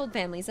of Krat's old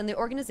families and the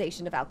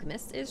organization of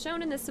alchemists is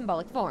shown in this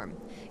symbolic form.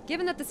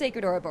 Given that the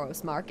sacred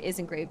Ouroboros mark is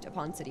engraved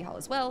upon City Hall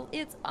as well,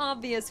 it's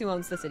obvious who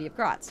owns the city of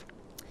Krat.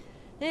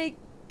 Hey,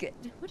 good.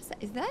 What is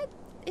that? Is that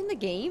in the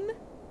game?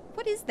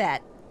 What is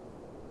that?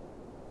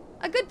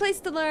 A good place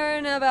to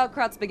learn about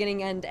Krat's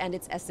beginning and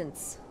its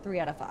essence. 3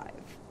 out of 5.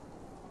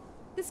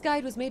 This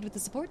guide was made with the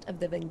support of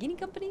the Vangini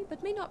Company,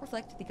 but may not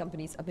reflect the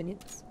company's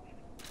opinions.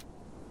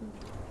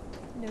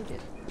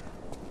 Noted.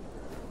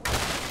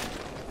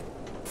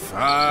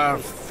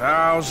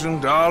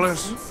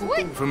 $5,000?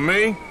 What? For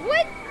me?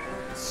 What?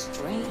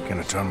 Strange. Can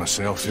I turn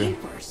myself in?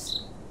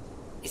 Papers.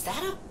 Is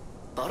that a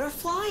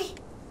butterfly?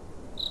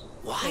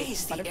 Why Wait,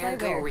 is the butterfly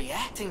ergo where?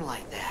 reacting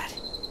like that?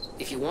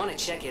 If you want to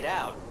check it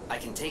out, I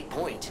can take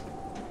point.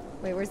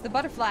 Wait, where's the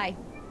butterfly?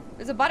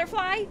 There's a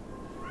butterfly?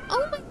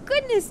 Oh my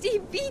goodness,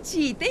 Steve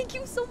Beachy! Thank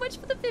you so much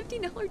for the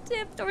 $15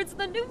 tip towards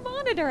the new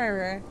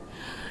monitor!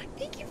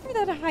 Thank you for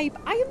that hype.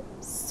 I am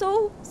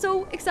so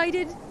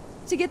excited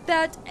to get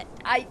that.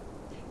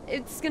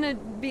 It's gonna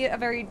be a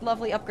very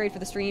lovely upgrade for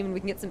the stream, and we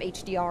can get some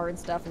HDR and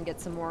stuff and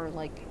get some more,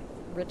 like,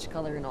 rich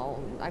color and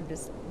all. I'm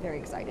just very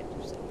excited.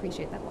 Just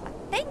appreciate that a lot.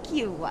 Thank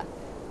you! I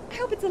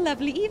hope it's a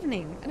lovely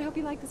evening, and I hope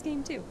you like this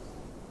game too.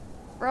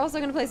 We're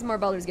also gonna play some more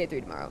Baldur's Gate 3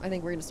 tomorrow. I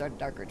think we're gonna start a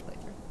Dark Urge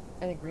playthrough.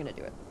 I think we're gonna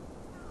do it.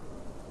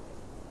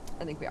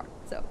 I think we are,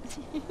 so.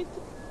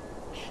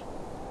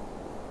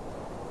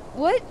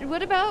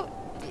 What about,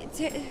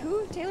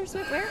 who? Taylor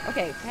Swift, where?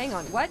 Okay, hang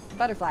on, what?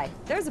 Butterfly.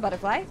 There's a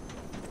butterfly.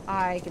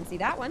 I can see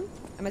that one.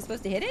 Am I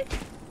supposed to hit it?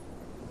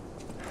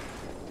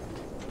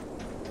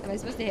 Am I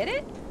supposed to hit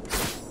it?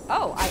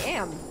 Oh, I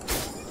am.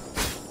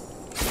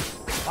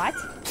 What?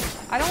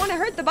 I don't want to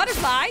hurt the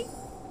butterfly.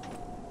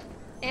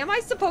 Am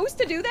I supposed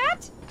to do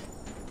that?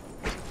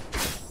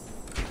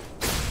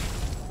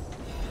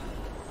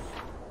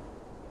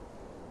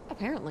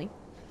 Apparently.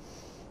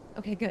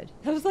 Okay, good.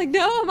 I was like,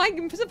 no, am I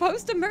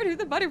supposed to murder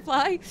the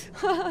butterfly?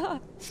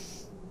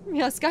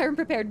 Yeah, Skyrim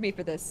prepared me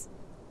for this.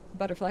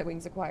 Butterfly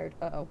wings acquired.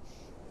 Uh-oh.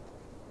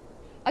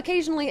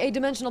 Occasionally, a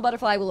dimensional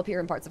butterfly will appear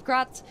in parts of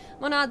Krat.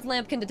 Monod's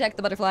lamp can detect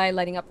the butterfly,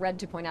 lighting up red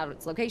to point out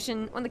its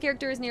location. When the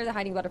character is near the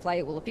hiding butterfly,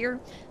 it will appear.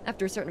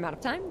 After a certain amount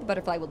of time, the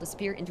butterfly will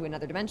disappear into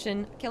another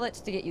dimension. Kill it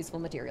to get useful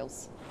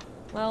materials.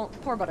 Well,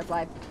 poor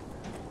butterfly.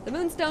 The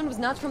moonstone was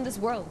not from this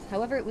world.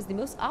 However, it was the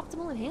most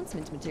optimal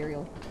enhancement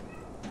material.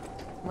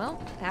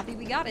 Well, happy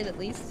we got it at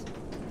least.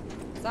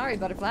 Sorry,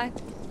 butterfly.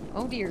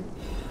 Oh dear.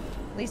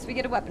 At least we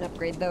get a weapon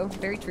upgrade though.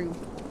 Very true.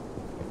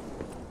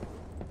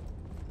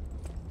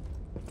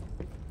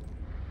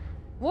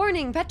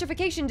 Warning,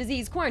 petrification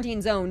disease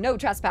quarantine zone. No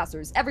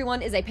trespassers.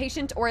 Everyone is a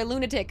patient or a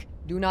lunatic.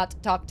 Do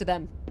not talk to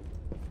them.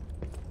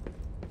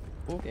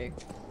 Okay.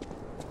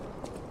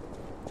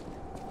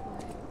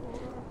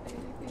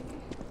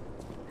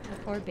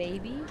 Poor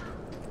baby.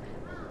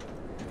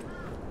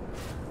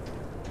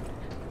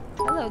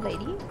 Hello,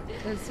 lady.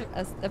 There's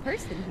a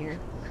person here.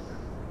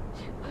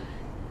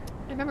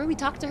 I remember we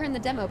talked to her in the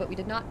demo, but we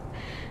did not,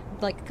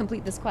 like,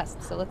 complete this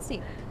quest, so let's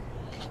see.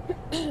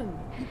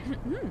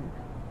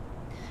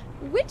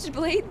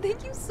 Witchblade,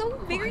 thank you so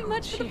very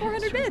much for the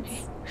 400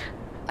 bits.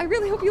 I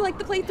really hope you like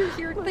the playthrough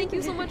here. Thank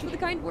you so much for the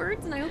kind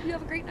words, and I hope you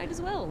have a great night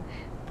as well.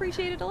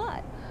 Appreciate it a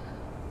lot.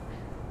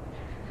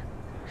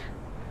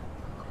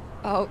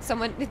 Oh,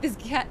 someone, this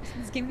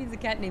game needs a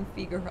cat named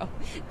Figaro.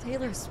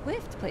 Taylor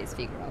Swift plays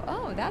Figaro.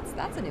 Oh,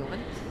 that's a new one.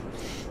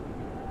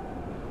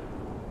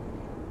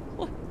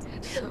 What?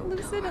 So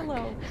Lucid,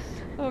 hello.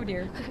 Oh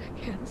dear. I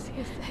can't see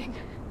a thing.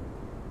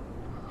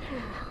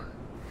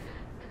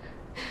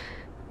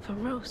 For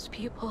most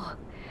people,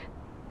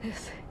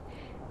 this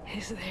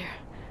is their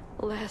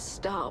last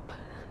stop.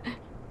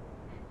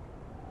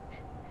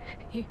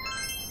 You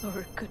are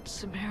a good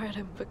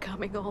Samaritan for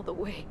coming all the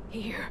way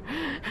here.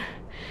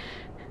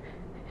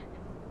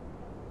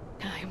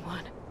 I'm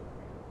one.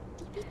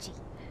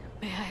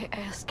 May I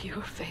ask you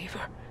a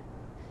favor?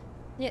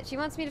 Yeah, she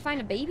wants me to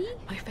find a baby?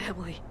 My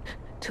family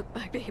took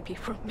my baby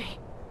from me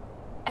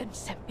and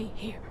sent me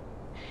here.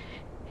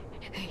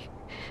 They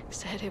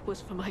said it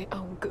was for my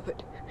own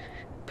good,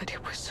 but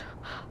it was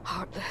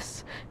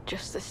heartless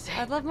just the same.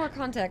 I'd love more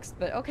context,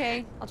 but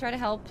okay, I'll try to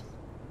help.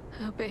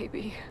 A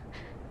baby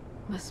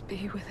must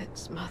be with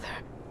its mother.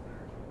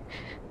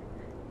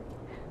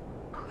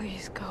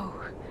 Please go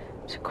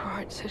to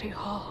Krat City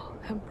Hall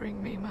and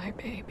bring me my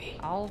baby.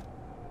 I'll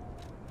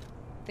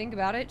think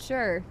about it,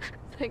 sure.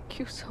 Thank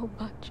you so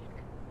much,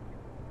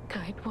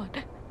 kind one.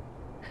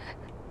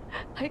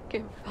 I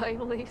can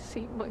finally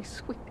see my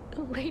sweet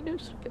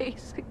Elena's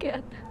face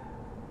again.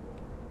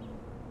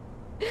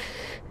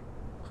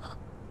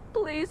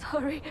 Please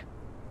hurry.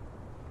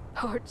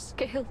 Hard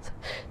scales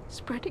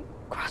spreading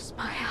across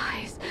my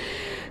eyes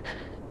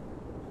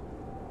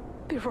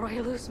before I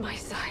lose my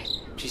sight.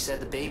 She said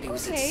the baby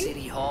was at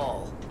City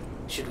Hall.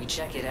 Should we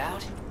check it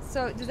out?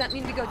 So does that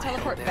mean we go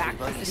teleport back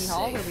to City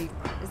Hall? Where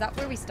is that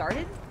where we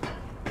started?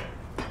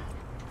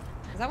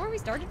 Is that where we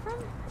started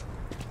from?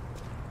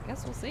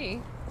 Guess we'll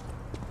see.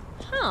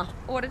 Huh,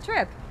 what a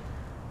trip.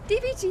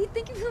 DBG,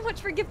 thank you so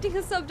much for gifting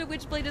a sub to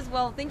Witchblade as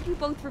well. Thank you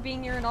both for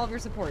being here and all of your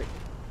support.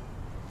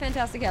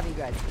 Fantastic having you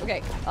guys.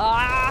 Okay.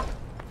 Ah!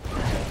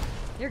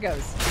 Here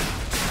goes.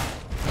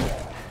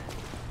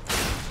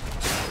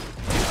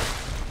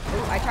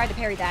 Ooh, I tried to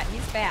parry that.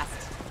 He's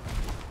fast.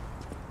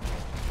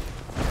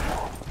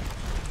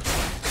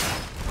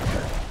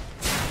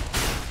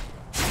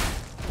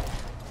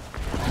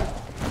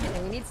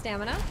 Okay, we need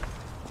stamina.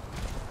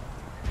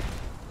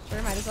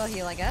 Sure, might as well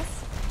heal, I guess.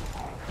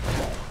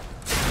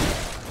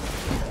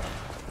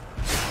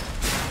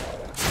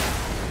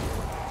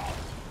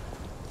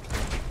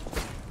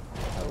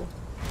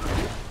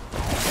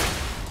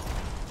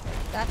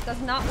 That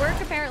does not work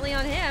apparently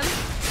on him.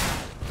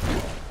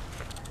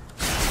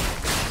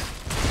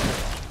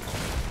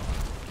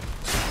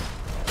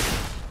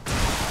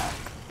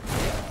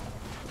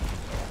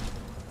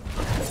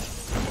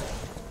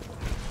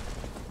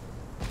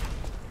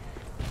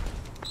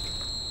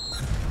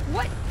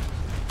 What?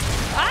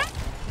 Ah!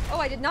 Oh,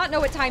 I did not know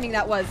what timing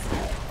that was.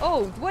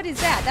 Oh, what is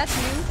that? That's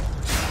new.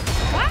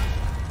 What?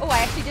 Oh, I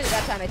actually did it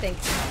that time, I think.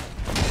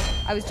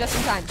 I was just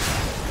in time.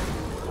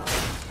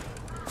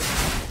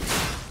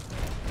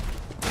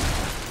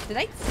 Did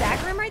I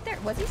stagger him right there?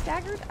 Was he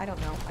staggered? I don't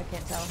know. I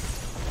can't tell.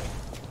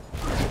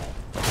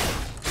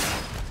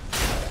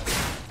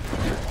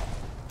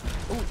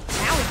 Oh,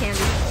 now he can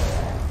be.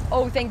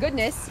 Oh, thank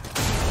goodness. He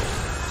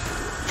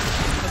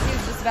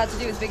was just about to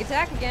do his big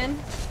attack again.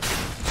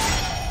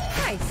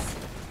 Nice.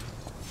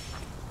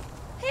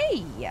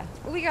 Hey,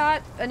 we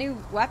got a new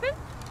weapon?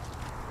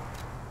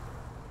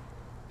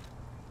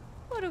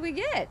 What do we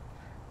get?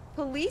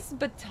 Police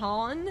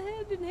baton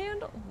head and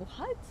handle?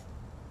 What?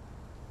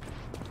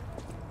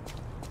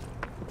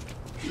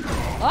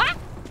 Ah!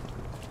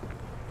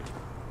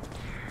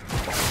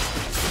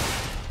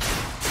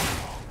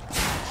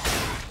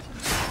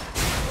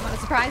 You want to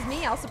surprise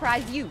me? I'll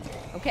surprise you,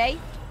 okay?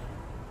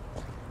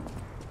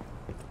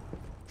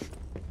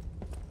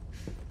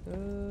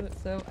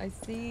 So I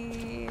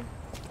see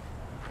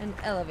an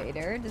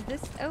elevator. Does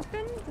this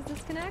open? Does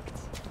this connect?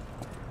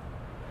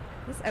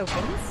 This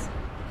opens.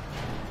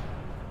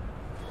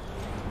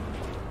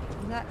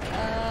 Is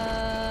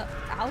that,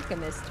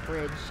 Alchemist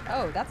Bridge.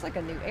 Oh, that's like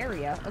a new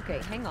area. Okay,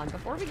 hang on.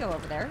 Before we go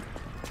over there.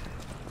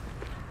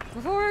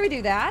 Before we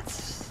do that,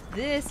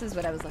 this is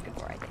what I was looking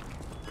for, I think.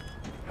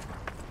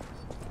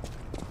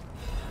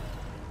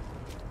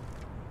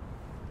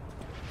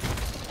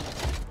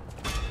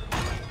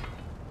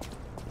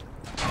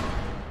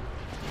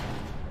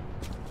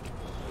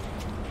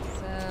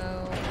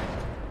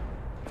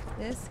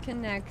 this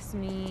connects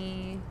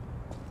me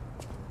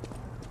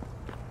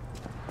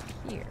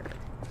here.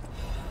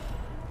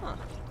 Huh.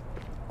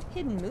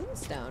 Hidden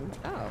moonstone.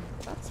 Oh,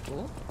 that's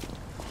cool.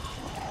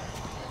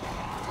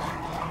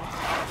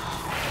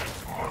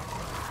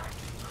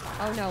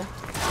 Oh no.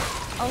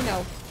 Oh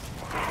no.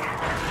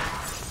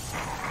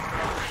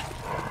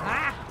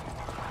 Ah!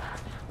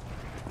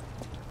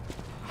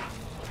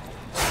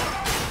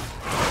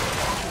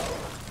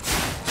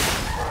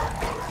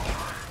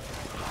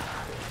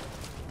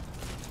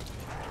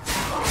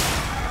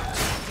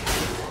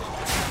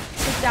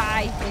 Just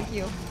die. Thank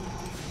you.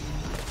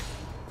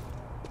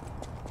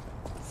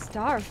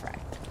 Star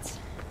fragments.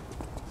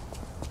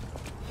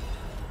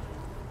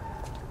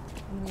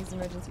 Use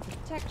emergency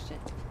protection.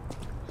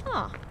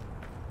 Huh.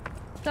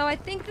 So I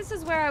think this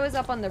is where I was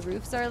up on the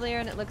roofs earlier,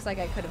 and it looks like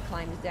I could have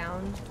climbed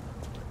down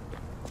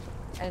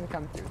and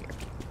come through here.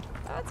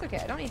 Oh, that's okay.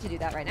 I don't need to do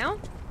that right now.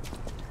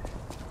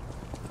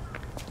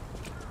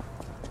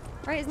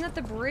 Right, isn't that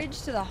the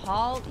bridge to the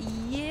hall?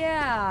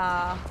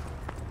 Yeah.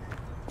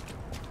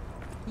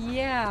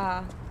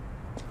 Yeah.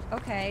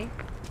 Okay.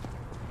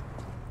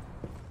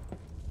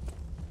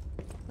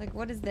 Like,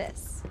 what is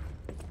this?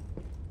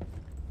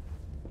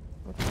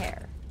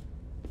 Repair.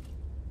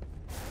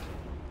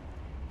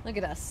 Look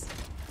at us.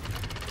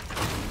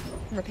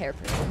 Repair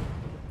person.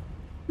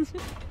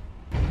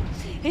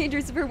 Hey, Drew,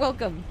 super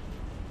welcome.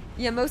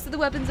 Yeah, most of the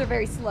weapons are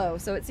very slow,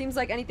 so it seems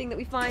like anything that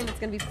we find that's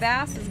gonna be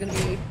fast is gonna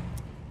be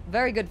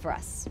very good for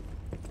us.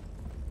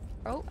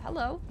 Oh,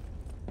 hello.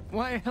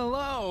 Why,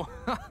 hello!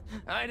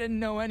 I didn't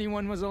know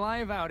anyone was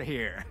alive out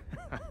here.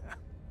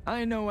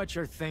 I know what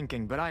you're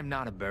thinking, but I'm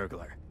not a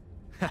burglar.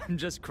 I'm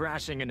just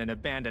crashing in an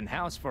abandoned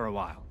house for a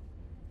while.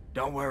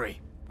 Don't worry,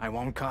 I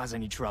won't cause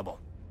any trouble.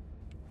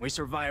 We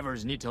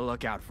survivors need to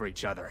look out for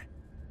each other.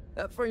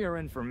 For your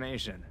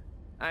information,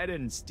 I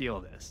didn't steal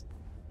this.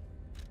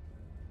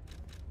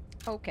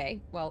 Okay,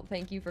 well,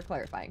 thank you for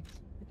clarifying.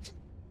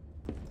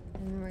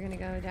 And we're gonna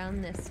go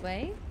down this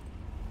way.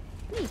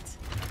 Neat.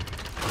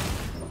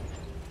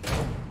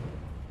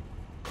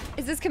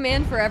 Is this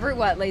command forever?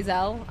 What,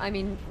 Lae'zel? I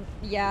mean,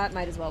 yeah, it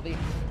might as well be.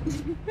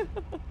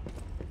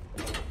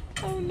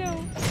 Oh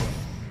no.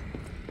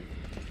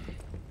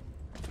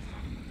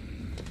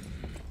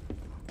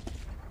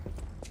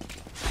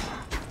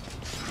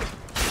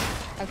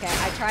 Okay,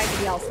 I tried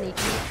to be all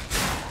sneaky,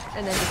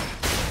 and then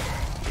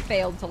just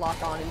failed to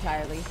lock on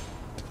entirely.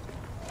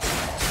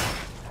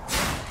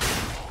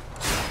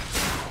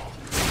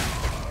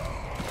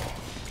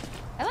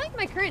 I like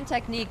my current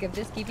technique of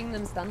just keeping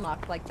them stun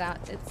locked like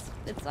that.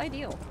 It's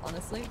ideal,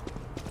 honestly.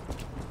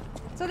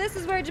 So this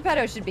is where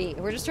Geppetto should be.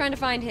 We're just trying to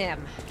find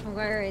him.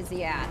 Where is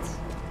he at?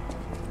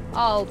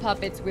 All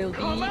puppets will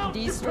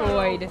be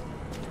destroyed.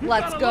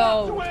 Let's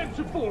go.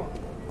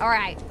 All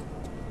right.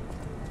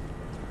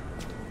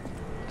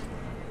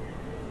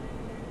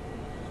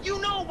 You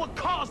know what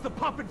caused the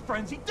puppet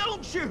frenzy,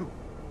 don't you?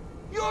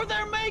 You're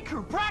their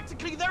maker,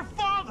 practically their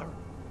father.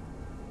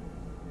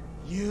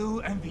 You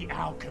and the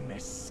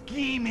alchemist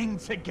scheming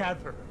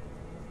together.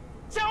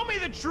 Tell me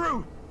the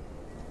truth.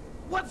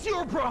 What's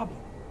your problem?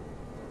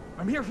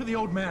 I'm here for the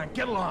old man.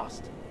 Get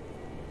lost.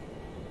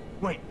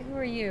 Wait. Who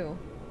are you?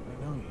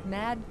 I know you.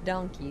 Mad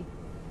donkey.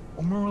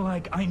 Or more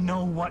like, I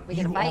know what We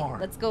you can fight. are.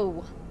 Let's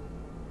go.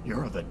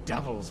 You're the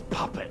devil's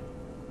puppet.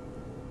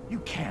 You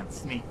can't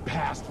sneak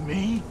past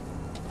me.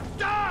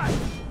 Die!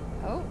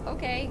 Oh,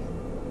 okay.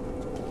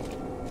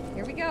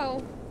 Here we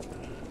go.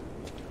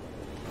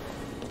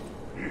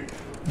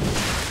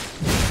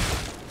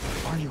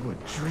 Are you a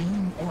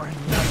dream or a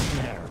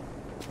nightmare?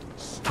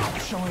 Stop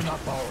showing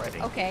up already.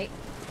 Okay.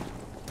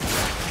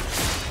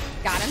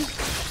 Got him.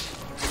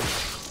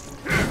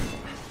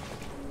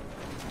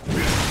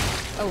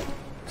 Oh.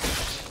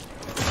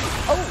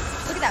 Oh,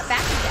 look at that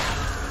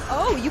backstab.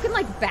 Oh, you can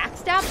like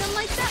backstab them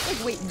like that?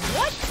 Like, wait,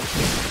 what?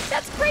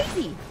 That's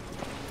crazy.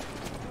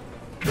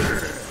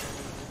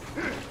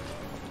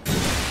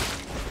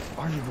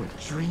 Are you a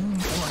dream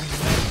or a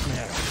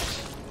nightmare?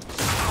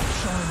 Stop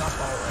showing up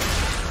already.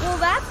 Well,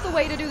 that's the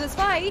way to do this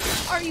fight.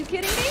 Are you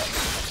kidding me?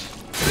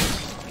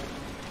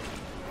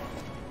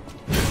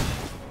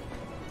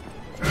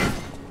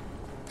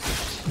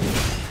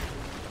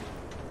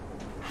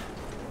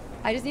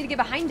 I just need to get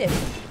behind him.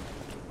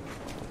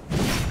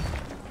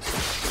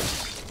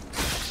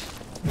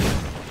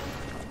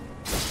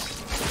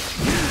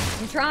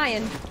 I'm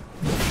trying.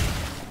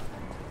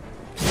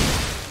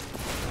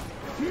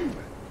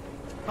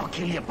 I'll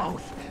kill you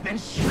both, then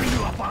string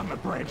you up on the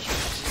bridge.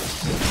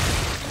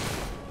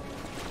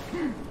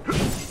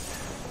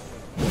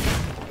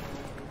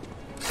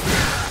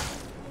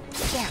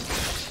 Damn.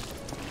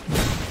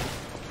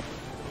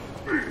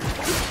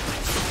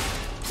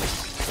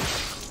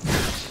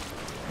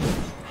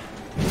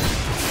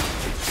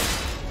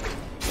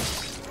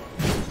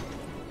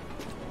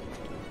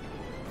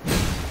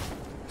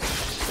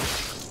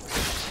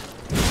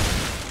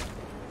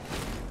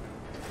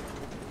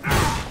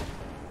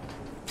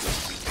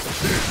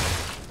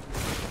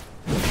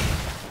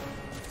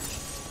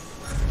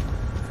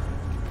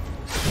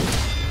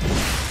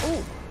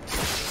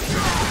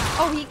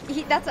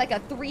 That's like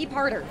a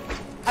 3-parter.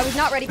 I was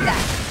not ready for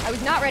that. I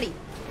was not ready.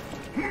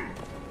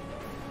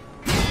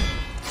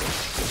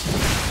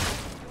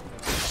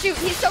 Shoot,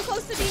 he's so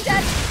close to being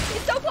dead.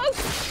 He's so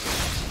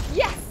close.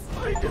 Yes.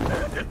 I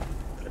demanded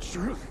the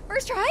truth.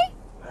 First try?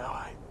 Now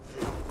I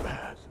feel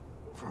bad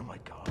for my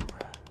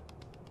comrade.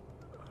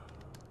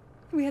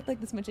 We had like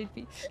this much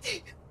HP.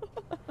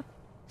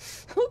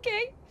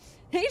 Okay.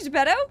 Hey,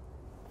 Geppetto.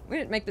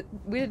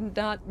 We did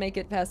not make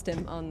it past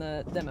him on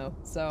the demo.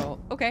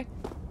 So, okay.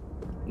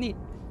 Neat.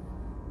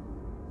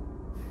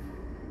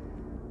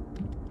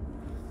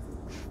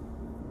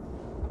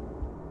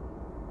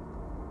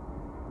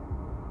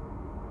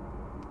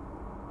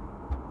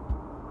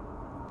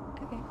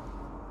 Okay.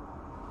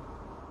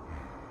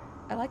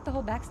 I like the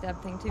whole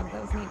backstab thing too.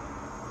 That was neat.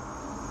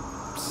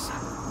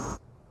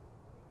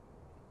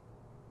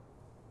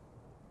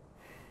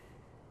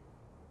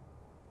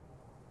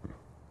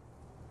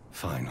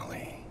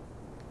 Finally,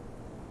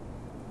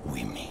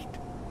 we meet.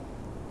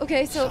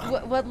 Okay, so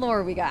what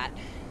lore we got?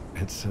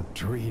 It's a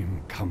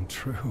dream come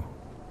true.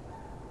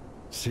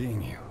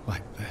 Seeing you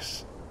like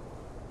this,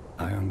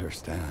 I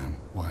understand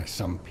why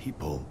some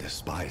people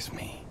despise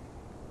me.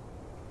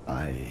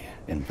 I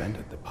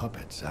invented the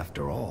puppets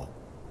after all.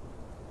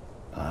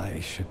 I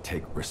should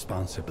take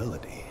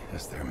responsibility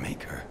as their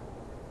maker.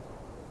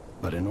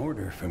 But in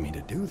order for me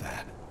to do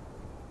that,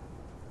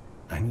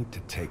 I need to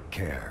take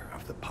care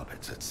of the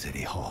puppets at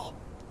City Hall.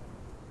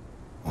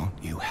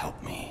 Won't you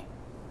help me,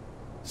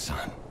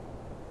 son?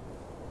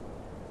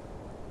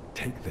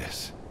 Take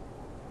this.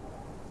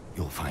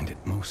 You'll find it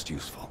most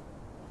useful.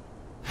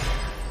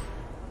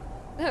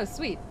 Oh,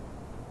 sweet.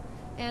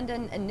 And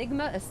an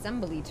Enigma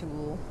assembly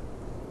tool.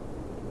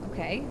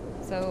 Okay,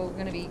 so we're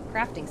gonna be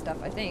crafting stuff,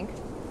 I think.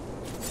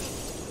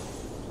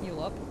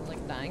 Heal up,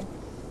 like dying.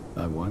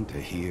 I want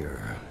to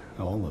hear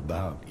all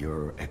about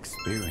your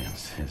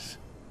experiences.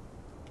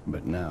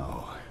 But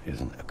now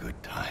isn't a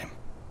good time.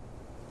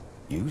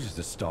 Use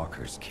the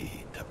Stalker's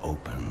key to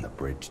open the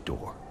bridge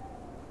door.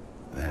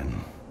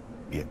 Then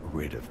get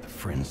rid of the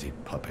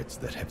frenzied puppets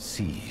that have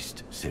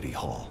seized City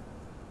Hall.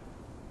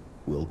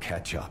 We'll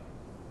catch up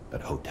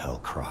at Hotel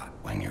Krat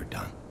when you're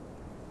done.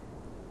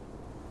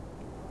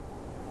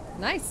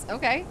 Nice,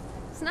 okay.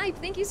 Snipe,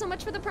 thank you so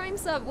much for the Prime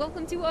sub.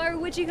 Welcome to our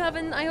Witchy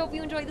Coven. I hope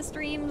you enjoy the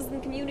streams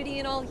and community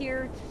and all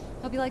here.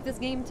 Hope you like this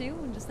game too,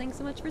 and just thanks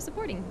so much for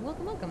supporting.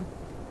 Welcome, welcome.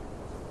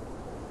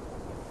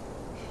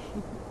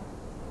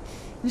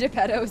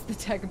 Geppetto is the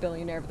tech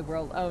billionaire of the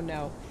world. Oh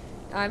no.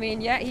 I mean,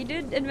 yeah, he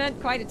did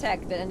invent quite a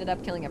tech that ended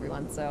up killing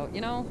everyone, so,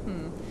 you know,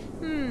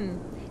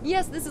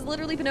 Yes, this is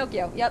literally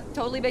Pinocchio. Yep,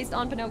 totally based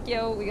on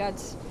Pinocchio. We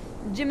got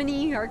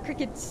Jiminy, our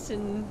crickets,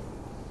 and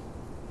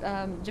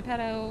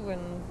Geppetto,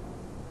 and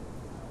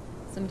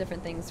some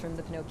different things from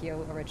the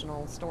Pinocchio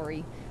original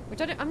story,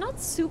 which I'm not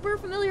super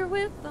familiar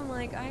with. I'm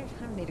like, I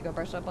need to go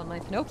brush up on my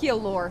Pinocchio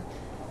lore.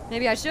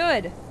 Maybe I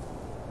should.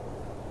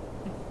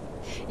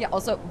 Yeah,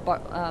 also,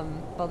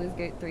 Baldur's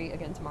Gate 3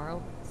 again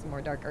tomorrow. Some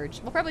more Dark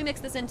Urge. We'll probably mix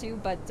this in too,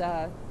 but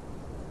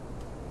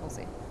we'll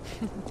see.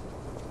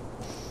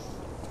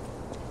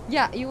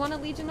 Yeah, you want a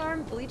Legion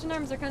Arm? The Legion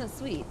Arms are kind of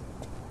sweet.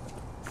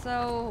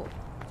 So,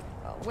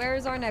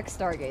 where's our next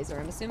Stargazer?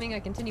 I'm assuming I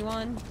continue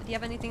on. Did you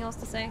have anything else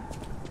to say?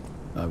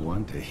 I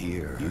want to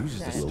hear. Use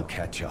this. We'll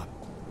catch up.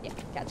 Yeah,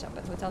 catch up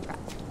at Hotel Krat.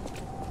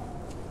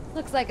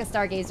 Looks like a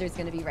Stargazer is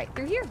going to be right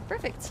through here.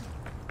 Perfect.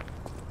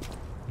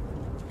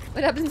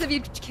 What happens if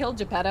you kill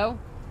Geppetto?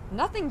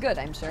 Nothing good,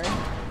 I'm sure.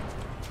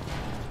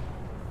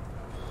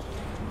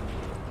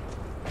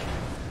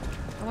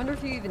 I wonder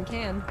if you even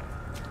can.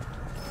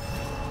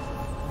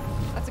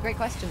 That's a great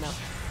question,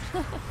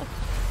 though.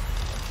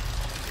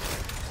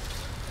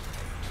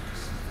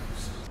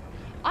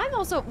 I'm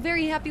also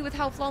very happy with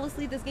how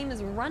flawlessly this game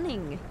is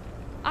running.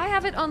 I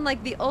have it on,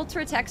 like, the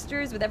ultra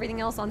textures with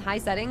everything else on high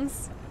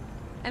settings.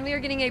 And we are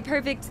getting a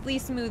perfectly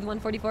smooth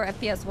 144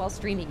 FPS while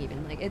streaming,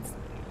 even. Like, it's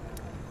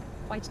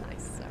quite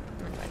nice. So,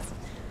 anyways.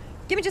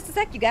 Give me just a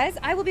sec, you guys.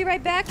 I will be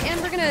right back,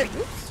 and we're gonna...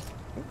 Oops.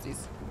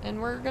 Oopsies.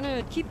 And we're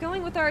gonna keep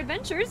going with our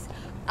adventures.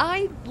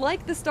 I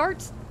like the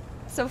start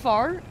so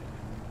far.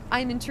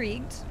 I'm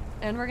intrigued,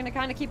 and we're gonna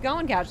kind of keep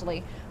going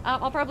casually.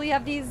 I'll probably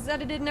have these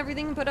edited and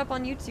everything put up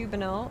on YouTube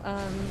and all.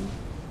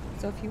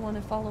 So if you want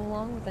to follow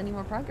along with any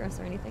more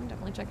progress or anything,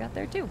 definitely check out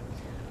there too.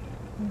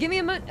 Give me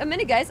a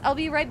minute, guys. I'll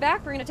be right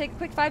back. We're gonna take a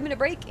quick 5-minute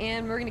break,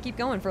 and we're gonna keep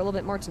going for a little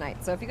bit more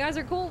tonight. So if you guys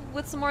are cool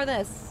with some more of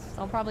this,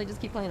 I'll probably just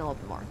keep playing a little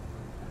bit more.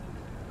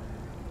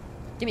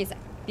 Give me a sec.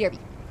 BRB.